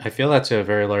that to a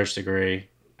very large degree.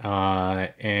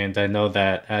 And I know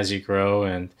that as you grow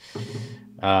and,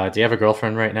 do you have a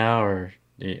girlfriend right now or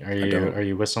don't. are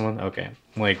you with someone? Okay.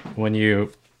 Like when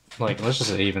you, like, let's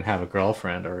just say even have a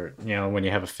girlfriend or, when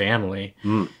you have a family,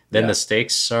 then yeah. the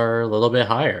stakes are a little bit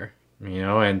higher,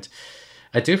 and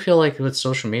I do feel like with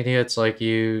social media, it's like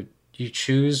you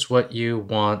choose what you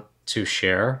want to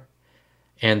share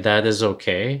and that is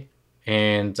okay.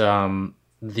 And,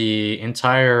 the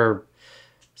entire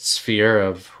sphere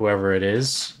of whoever it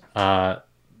is,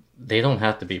 they don't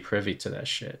have to be privy to that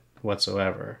shit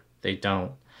whatsoever. They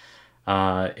don't.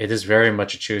 It is very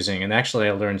much a choosing. And actually,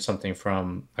 I learned something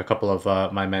from a couple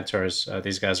of my mentors.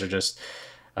 These guys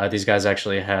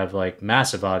actually have like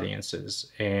massive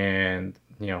audiences, and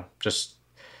just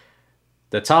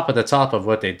the top of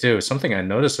what they do. Something I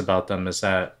notice about them is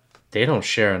that they don't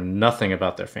share nothing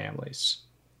about their families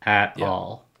at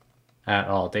all. At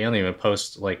all. They don't even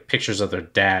post like pictures of their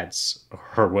dads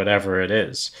or whatever it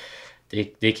is.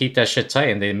 They keep that shit tight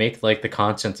and they make like the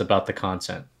content about the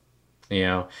content,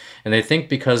 and they think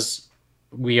because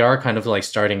we are kind of like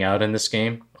starting out in this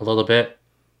game a little bit,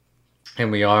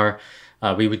 and we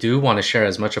do want to share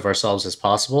as much of ourselves as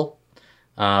possible,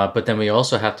 but then we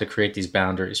also have to create these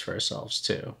boundaries for ourselves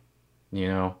too, you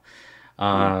know.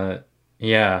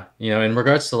 Yeah, you know, in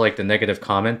regards to like the negative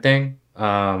comment thing,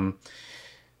 yeah,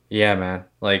 man,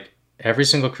 like every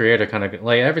single creator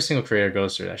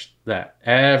goes through that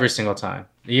every single time.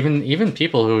 Even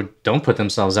people who don't put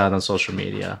themselves out on social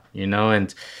media, you know,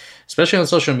 and especially on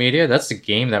social media, that's the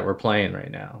game that we're playing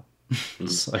right now.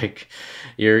 It's like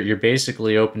you're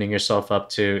basically opening yourself up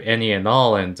to any and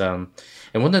all, and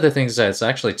one of the things that it's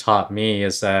actually taught me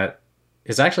is that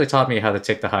it's actually taught me how to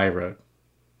take the high road.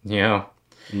 You know,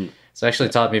 it's actually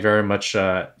taught me very much, you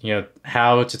know,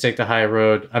 how to take the high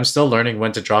road. I'm still learning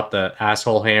when to drop the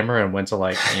asshole hammer and when to,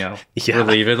 like, you know,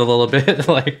 relieve it a little bit.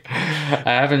 Like,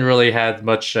 I haven't really had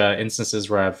much instances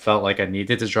where I felt like I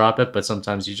needed to drop it, but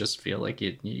sometimes you just feel like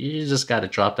you just got to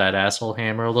drop that asshole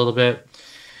hammer a little bit.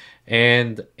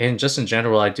 And just in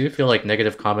general, I do feel like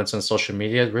negative comments on social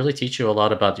media really teach you a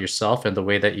lot about yourself and the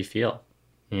way that you feel,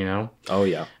 you know? Oh,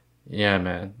 yeah. Yeah,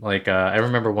 man. Like, I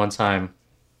remember one time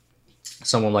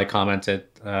someone like commented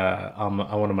on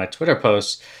one of my Twitter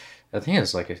posts. I think it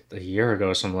was like a year ago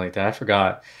or something like that. I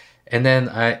forgot. And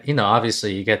then you know,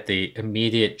 obviously you get the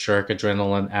immediate jerk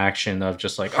adrenaline action of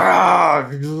just like,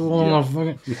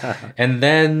 and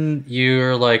then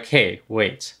you're like, hey,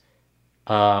 wait,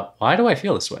 why do I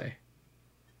feel this way?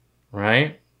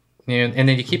 Right? And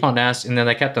then you keep on asking, and then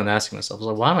I kept on asking myself, I was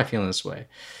like, why am I feeling this way?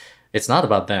 It's not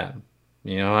about them.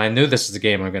 You know, I knew this is the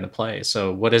game I'm going to play.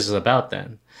 So what is it about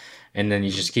then? And then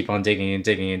you just keep on digging and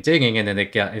digging and digging, and then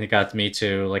it got me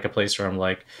to like a place where I'm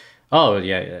like, oh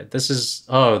yeah,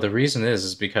 the reason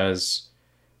is because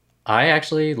I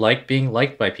actually like being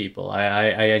liked by people.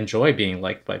 I enjoy being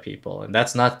liked by people, and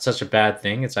that's not such a bad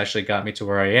thing. It's actually got me to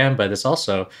where I am, but it's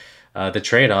also the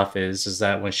trade-off is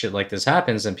that when shit like this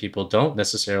happens and people don't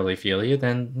necessarily feel you,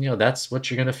 then you know that's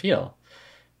what you're gonna feel,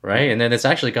 right? And then it's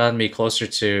actually gotten me closer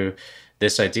to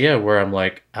this idea where I'm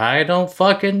like, I don't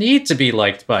fucking need to be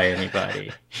liked by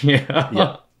anybody. You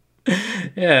know?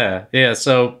 Yeah.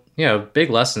 So, you know, big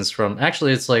lessons from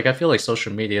actually, it's like I feel like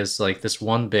social media is like this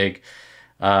one big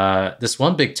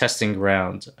testing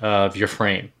ground of your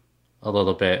frame a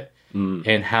little bit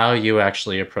and how you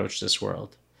actually approach this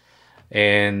world.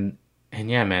 And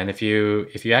yeah, man, if you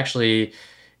actually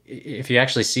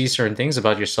see certain things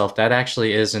about yourself, that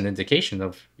actually is an indication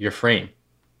of your frame.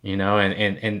 You know,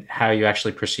 and how you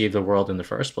actually perceive the world in the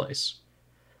first place.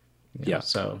 You know,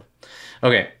 so,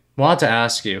 okay. Wanted to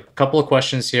ask you a couple of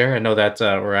questions here. I know that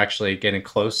we're actually getting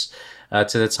close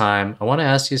to the time. I want to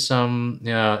ask you some,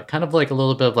 kind of like a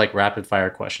little bit of like rapid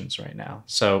fire questions right now.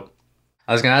 So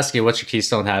I was going to ask you what your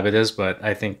keystone habit is, but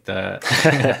I think I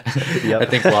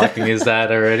think walking is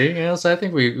that already. You know, so I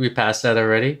think we passed that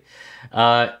already.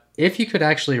 If you could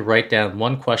actually write down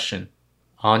one question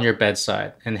on your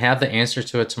bedside and have the answer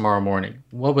to it tomorrow morning,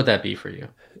 what would that be for you?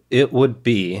 It would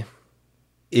be,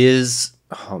 is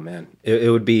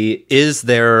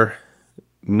there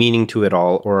meaning to it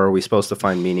all, or are we supposed to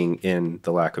find meaning in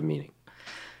the lack of meaning?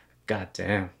 God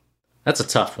damn. That's a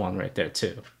tough one right there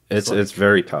too. It's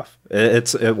very tough.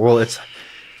 It's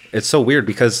so weird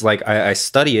because like I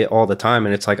study it all the time,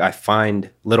 and it's like I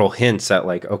find little hints at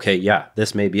like, okay, yeah,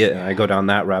 this may be it. And I go down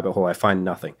that rabbit hole, I find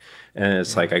nothing. And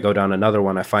it's like I go down another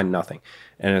one, I find nothing.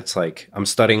 And it's like I'm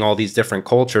studying all these different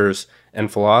cultures and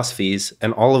philosophies,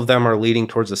 and all of them are leading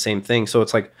towards the same thing. So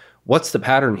it's like, what's the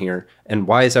pattern here? And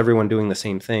why is everyone doing the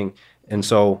same thing? And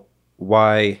so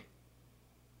why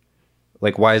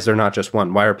is there not just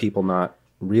one? Why are people not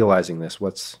realizing this?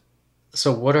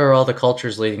 So what are all the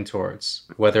cultures leading towards,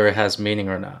 whether it has meaning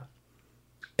or not?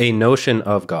 A notion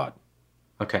of God.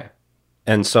 Okay.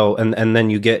 And so, and then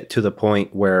you get to the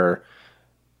point where,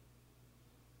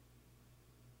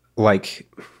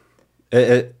 like,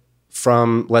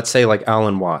 from, let's say, like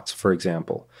Alan Watts, for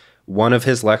example, one of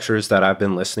his lectures that I've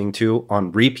been listening to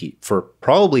on repeat for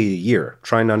probably a year,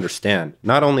 trying to understand,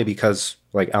 not only because,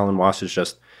 like, Alan Watts is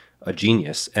just a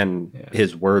genius and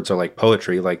his words are like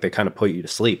poetry, like they kind of put you to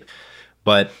sleep,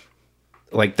 but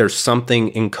like there's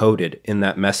something encoded in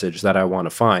that message that I want to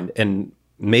find. And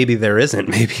maybe there isn't,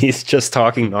 maybe he's just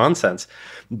talking nonsense,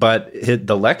 but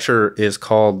the lecture is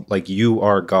called like, You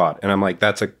Are God. And I'm like,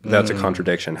 that's a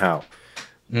contradiction. How?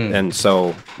 And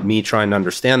so me trying to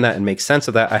understand that and make sense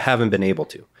of that, I haven't been able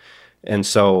to. And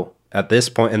so at this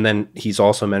point, and then he's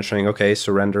also mentioning, okay,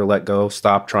 surrender, let go,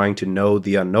 stop trying to know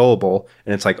the unknowable.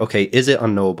 And it's like, okay, is it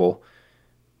unknowable?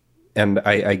 And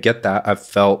I get that. I've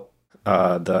felt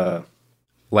the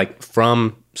like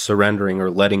from surrendering or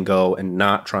letting go and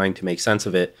not trying to make sense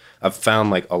of it, I've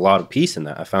found like a lot of peace in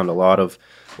that. I found a lot of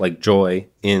like joy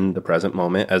in the present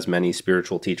moment, as many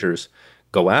spiritual teachers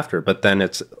go after. But then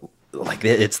it's like,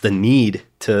 it's the need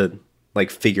to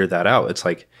like figure that out. It's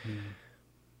like,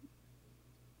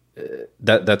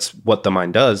 that's what the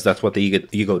mind does. That's what the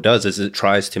ego does, is it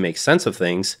tries to make sense of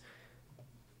things.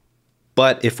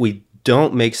 But if we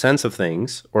don't make sense of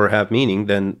things or have meaning,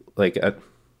 then like, I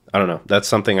don't know. That's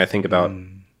something I think about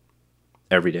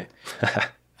every day.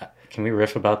 Can we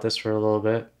riff about this for a little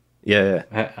bit? Yeah.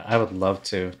 I would love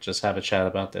to just have a chat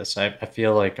about this. I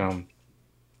feel like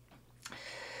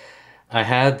I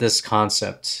had this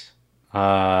concept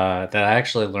that I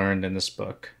actually learned in this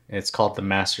book. It's called The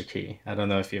Master Key. I don't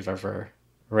know if you've ever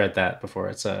read that before.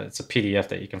 It's a PDF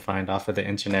that you can find off of the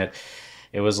internet.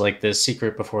 It was like the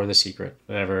secret before the secret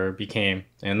ever became.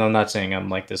 And I'm not saying I'm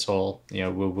like this whole,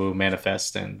 woo-woo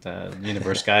manifest and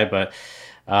universe guy, but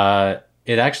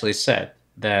it actually said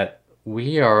that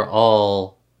we are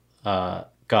all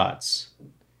gods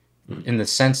in the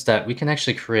sense that we can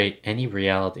actually create any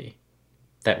reality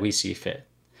that we see fit.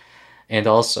 And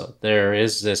also, there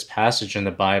is this passage in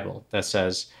the Bible that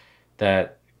says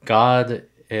that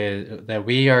that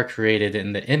we are created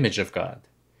in the image of God.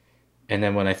 And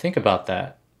then when I think about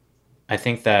that, I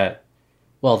think that,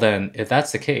 well, then if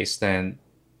that's the case, then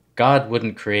God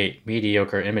wouldn't create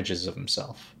mediocre images of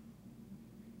himself.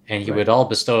 And he would all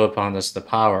bestow upon us the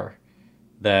power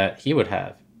that he would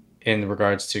have in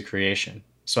regards to creation.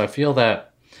 So I feel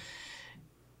that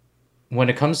when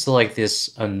it comes to like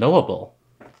this unknowable,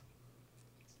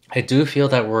 I do feel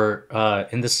that we're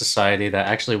in this society that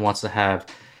actually wants to have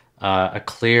a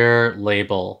clear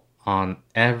label on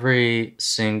every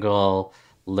single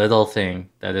little thing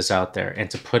that is out there, and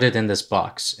to put it in this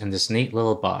box, in this neat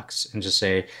little box, and just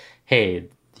say, hey,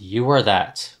 you are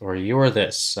that, or you are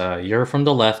this, you're from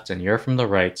the left and you're from the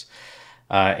right.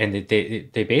 And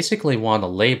they basically want to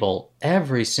label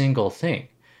every single thing.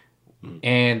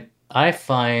 And I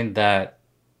find that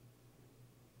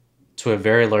to a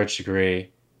very large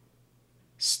degree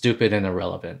stupid and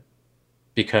irrelevant,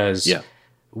 because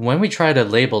when we try to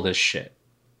label this shit,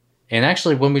 and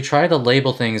actually when we try to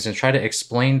label things and try to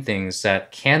explain things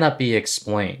that cannot be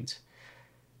explained,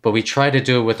 but we try to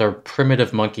do it with our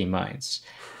primitive monkey minds,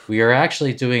 we are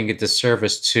actually doing a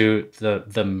disservice to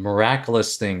the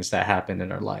miraculous things that happen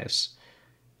in our lives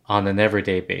on an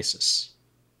everyday basis.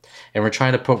 And we're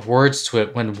trying to put words to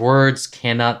it when words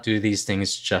cannot do these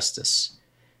things justice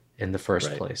in the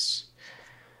first place.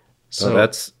 So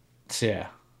that's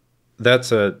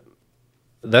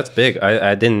big.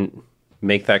 I didn't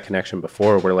make that connection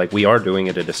before, where like we are doing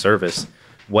it a disservice,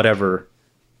 whatever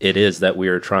it is that we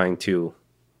are trying to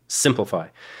simplify.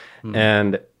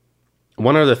 And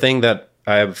one other thing that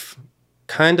I've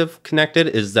kind of connected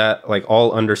is that like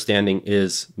all understanding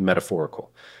is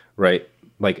metaphorical, right?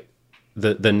 Like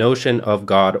the notion of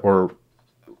God, or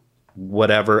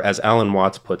whatever, as Alan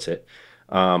Watts puts it,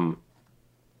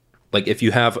 like if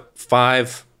you have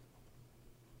 5,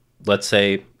 let's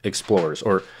say, explorers,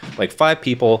 or like 5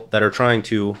 people that are trying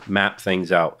to map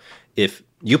things out, if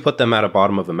you put them at the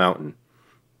bottom of a mountain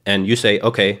and you say,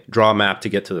 okay, draw a map to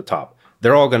get to the top,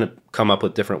 they're all going to come up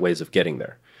with different ways of getting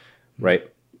there,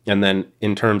 right? And then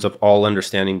in terms of all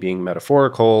understanding being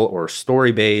metaphorical or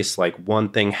story-based, like one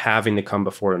thing having to come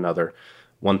before another,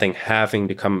 one thing having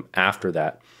to come after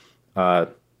that,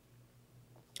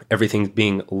 everything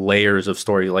being layers of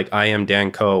story. Like I am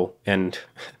Dan Coe, and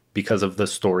because of the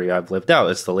story I've lived out,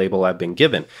 it's the label I've been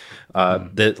given.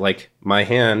 That like my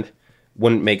hand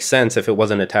wouldn't make sense if it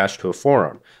wasn't attached to a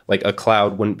forearm. Like a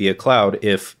cloud wouldn't be a cloud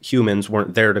if humans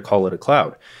weren't there to call it a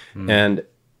cloud. And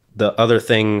the other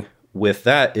thing with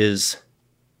that is,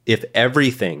 if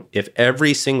every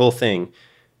single thing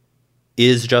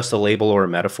is just a label or a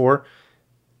metaphor,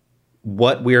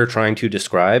 what we are trying to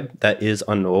describe that is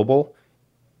unknowable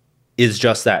is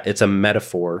just that. It's a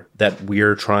metaphor that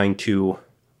we're trying to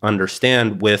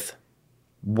understand with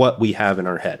what we have in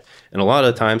our head. And a lot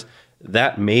of the times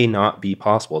that may not be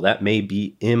possible. That may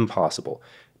be impossible,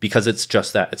 because it's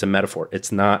just that. It's a metaphor.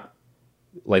 It's not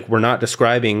like, we're not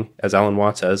describing, as Alan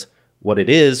Watts says, what it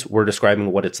is. We're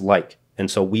describing what it's like. And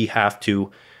so we have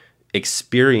to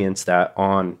experience that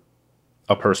on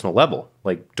a personal level,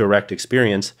 like direct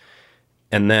experience.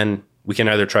 And then we can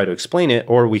either try to explain it,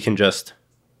 or we can just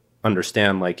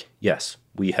understand, like, yes,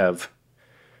 we have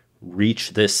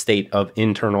reached this state of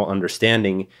internal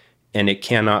understanding, and it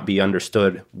cannot be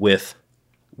understood with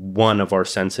one of our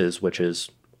senses, which is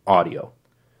audio.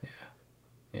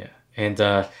 Yeah.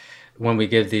 And when we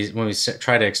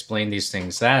try to explain these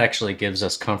things, that actually gives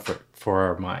us comfort for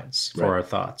our minds, for Right. our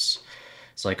thoughts.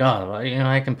 It's like, oh, well,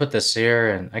 I can put this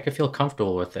here and I can feel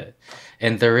comfortable with it.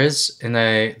 And there is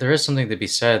something to be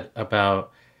said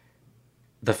about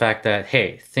the fact that,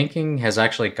 hey, thinking has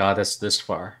actually got us this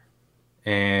far.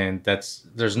 And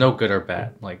there's no good or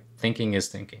bad. Like, thinking is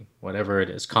thinking, whatever it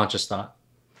is, conscious thought.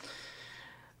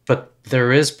 But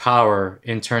there is power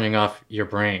in turning off your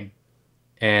brain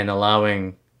and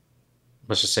allowing,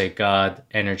 let's just say, God,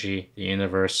 energy, the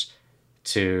universe,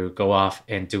 to go off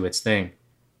and do its thing,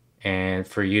 and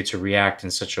for you to react in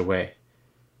such a way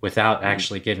without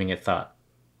actually giving it thought,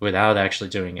 without actually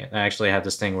doing it. I actually had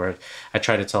this thing where I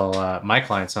try to tell my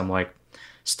clients, I'm like,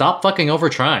 stop fucking over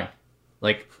trying.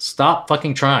 Like, stop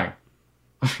fucking trying.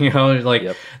 Like,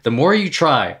 Yep. the more you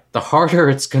try, the harder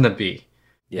it's going to be.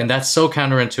 Yeah. And that's so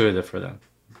counterintuitive for them,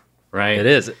 right? It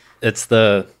is. It's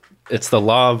the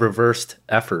law of reversed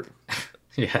effort.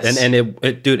 Yes. And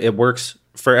it dude, it works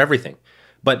for everything.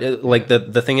 But like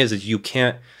the thing is you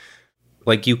can't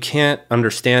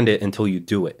understand it until you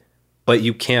do it. But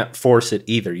you can't force it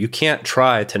either. You can't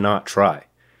try to not try.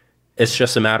 It's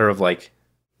just a matter of like,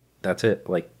 that's it.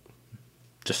 Like,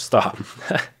 just stop.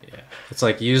 Yeah. It's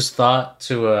like, use thought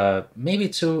to maybe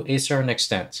to a certain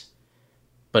extent.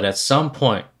 But at some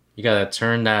point, you got to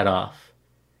turn that off.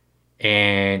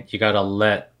 And you got to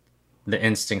let the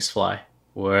instincts fly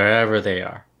wherever they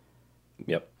are.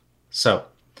 Yep. So,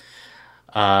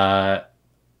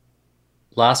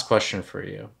 last question for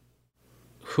you.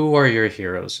 Who are your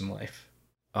heroes in life?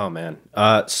 Oh man.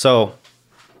 So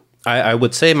I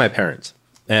would say my parents.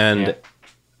 And Yeah.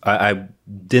 I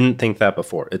didn't think that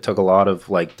before. It took a lot of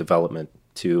like development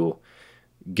to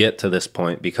get to this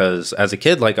point because as a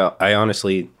kid, like I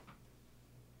honestly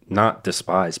not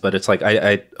despise, but it's like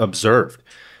I observed.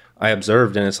 I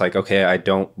observed and it's like, okay, I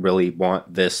don't really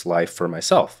want this life for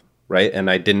myself, right? And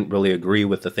I didn't really agree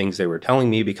with the things they were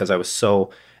telling me because I was so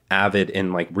avid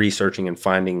in like researching and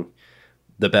finding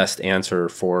the best answer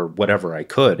for whatever I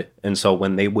could. And so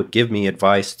when they would give me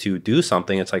advice to do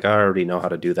something, it's like, I already know how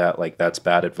to do that. Like, that's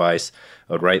bad advice.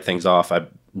 I would write things off. I'd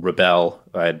rebel.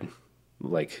 I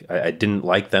didn't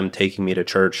like them taking me to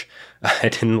church. I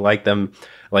didn't like them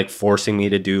like forcing me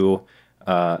to do,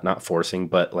 not forcing,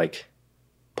 but like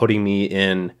putting me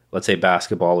in, let's say,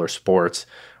 basketball or sports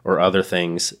or other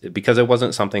things because it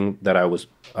wasn't something that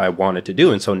I wanted to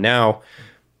do. And so now,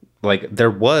 like, there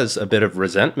was a bit of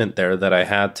resentment there that I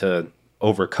had to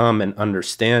overcome and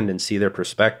understand and see their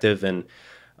perspective. And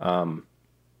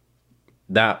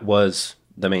that was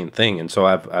the main thing. And so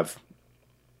I've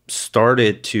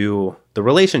started to, the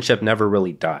relationship never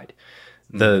really died.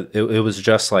 It was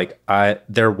just like,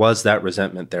 there was that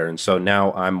resentment there. And so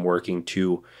now I'm working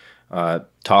to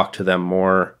talk to them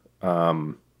more,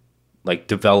 like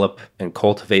develop and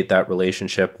cultivate that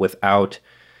relationship without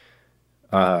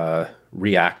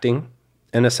reacting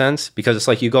in a sense, because it's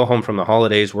like you go home from the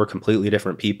holidays, we're completely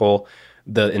different people.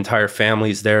 The entire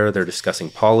family's there. They're discussing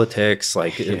politics.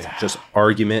 Like it's just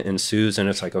argument ensues. And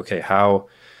it's like, okay,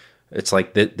 it's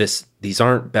like these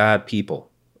aren't bad people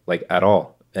like at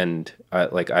all. And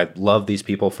I love these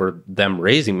people for them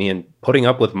raising me and putting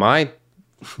up with me,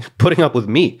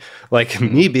 like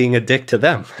me being a dick to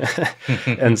them.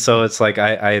 And so it's like,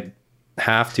 I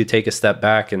have to take a step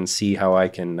back and see how I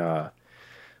can,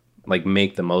 like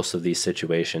make the most of these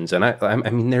situations. And I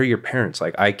mean, they're your parents.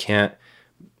 Like I can't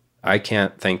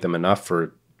thank them enough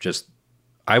for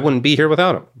I wouldn't be here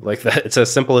without them. Like that, it's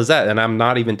as simple as that. And I'm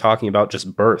not even talking about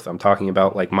just birth. I'm talking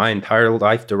about like my entire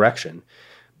life direction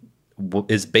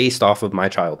is based off of my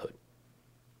childhood.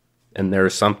 And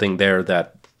there's something there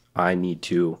that I need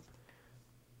to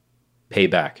pay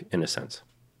back in a sense.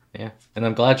 Yeah. And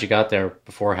I'm glad you got there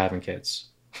before having kids.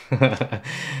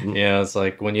 It's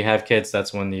like when you have kids,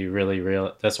 that's when you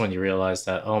realize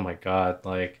that, oh my God,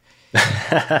 like,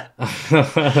 like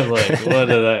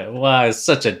why I was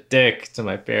such a dick to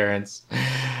my parents.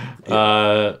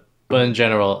 But in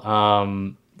general,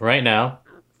 right now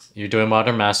you're doing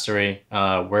Modern Mastery.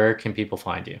 Where can people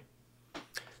find you?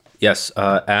 Yes,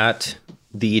 at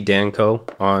the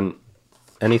Danco on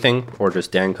anything, or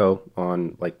just Danco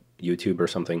on like YouTube or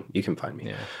something. You can find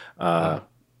me. Yeah.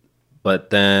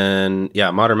 But then, yeah,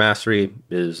 Modern Mastery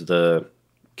is the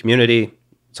community.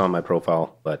 It's on my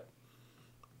profile. But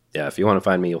yeah, if you want to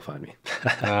find me, you'll find me.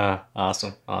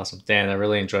 Awesome. Dan, I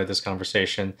really enjoyed this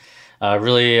conversation.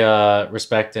 Really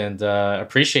respect and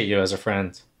appreciate you as a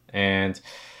friend. And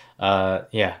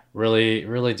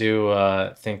really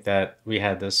do think that we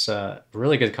had this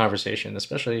really good conversation,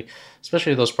 especially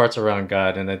those parts around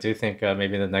God. And I do think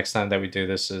maybe the next time that we do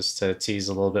this is to tease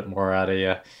a little bit more out of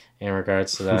you in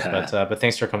regards to that. But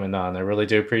thanks for coming on. I really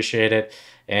do appreciate it.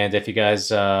 And if you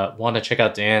guys want to check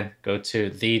out Dan, go to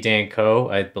the Dan Co.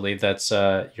 I believe that's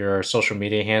your social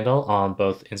media handle on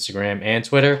both Instagram and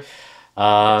Twitter.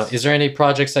 Is there any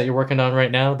projects that you're working on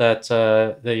right now that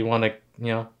that you want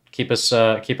to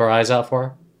keep our eyes out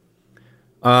for?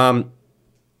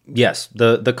 Yes,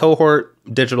 the cohort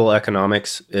digital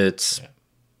economics. It's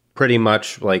pretty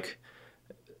much like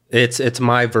it's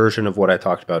my version of what I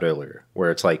talked about earlier, where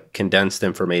it's like condensed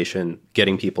information,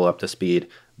 getting people up to speed,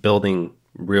 building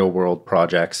real world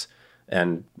projects,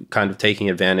 and kind of taking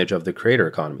advantage of the creator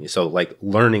economy. So like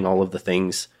learning all of the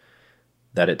things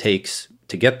that it takes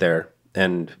to get there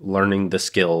and learning the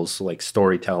skills like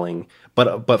storytelling,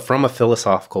 but from a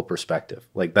philosophical perspective.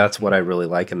 Like that's what I really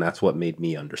like, and that's what made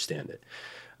me understand it.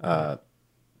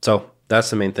 So that's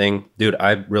the main thing. Dude,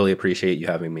 I really appreciate you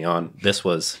having me on. This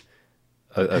was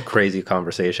a crazy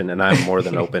conversation, and I'm more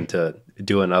than open to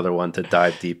do another one to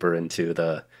dive deeper into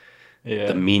the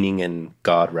meaning and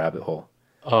God rabbit hole.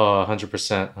 Oh,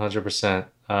 100%,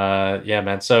 100%. Yeah,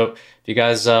 man. So if you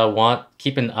guys want,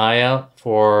 keep an eye out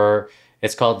for,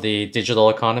 it's called the digital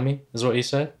economy, is what you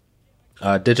said?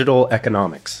 Digital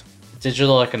economics.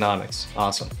 Digital economics.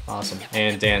 Awesome.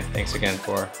 And Dan, thanks again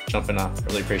for jumping on.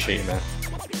 Really appreciate you, man.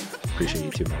 Appreciate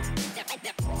you too, man.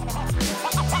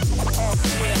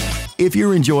 If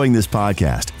you're enjoying this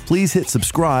podcast, please hit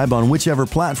subscribe on whichever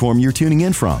platform you're tuning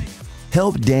in from.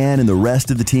 Help Dan and the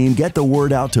rest of the team get the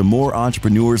word out to more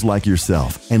entrepreneurs like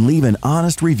yourself and leave an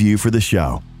honest review for the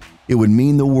show. It would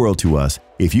mean the world to us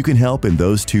if you can help in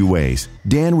those two ways.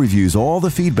 Dan reviews all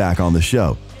the feedback on the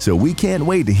show, so we can't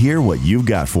wait to hear what you've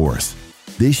got for us.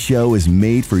 This show is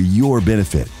made for your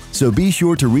benefit, so be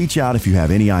sure to reach out if you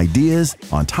have any ideas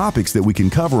on topics that we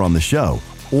can cover on the show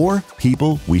or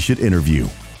people we should interview.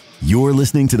 You're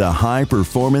listening to the High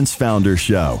Performance Founder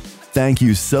Show. Thank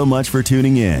you so much for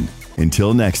tuning in.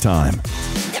 Until next time.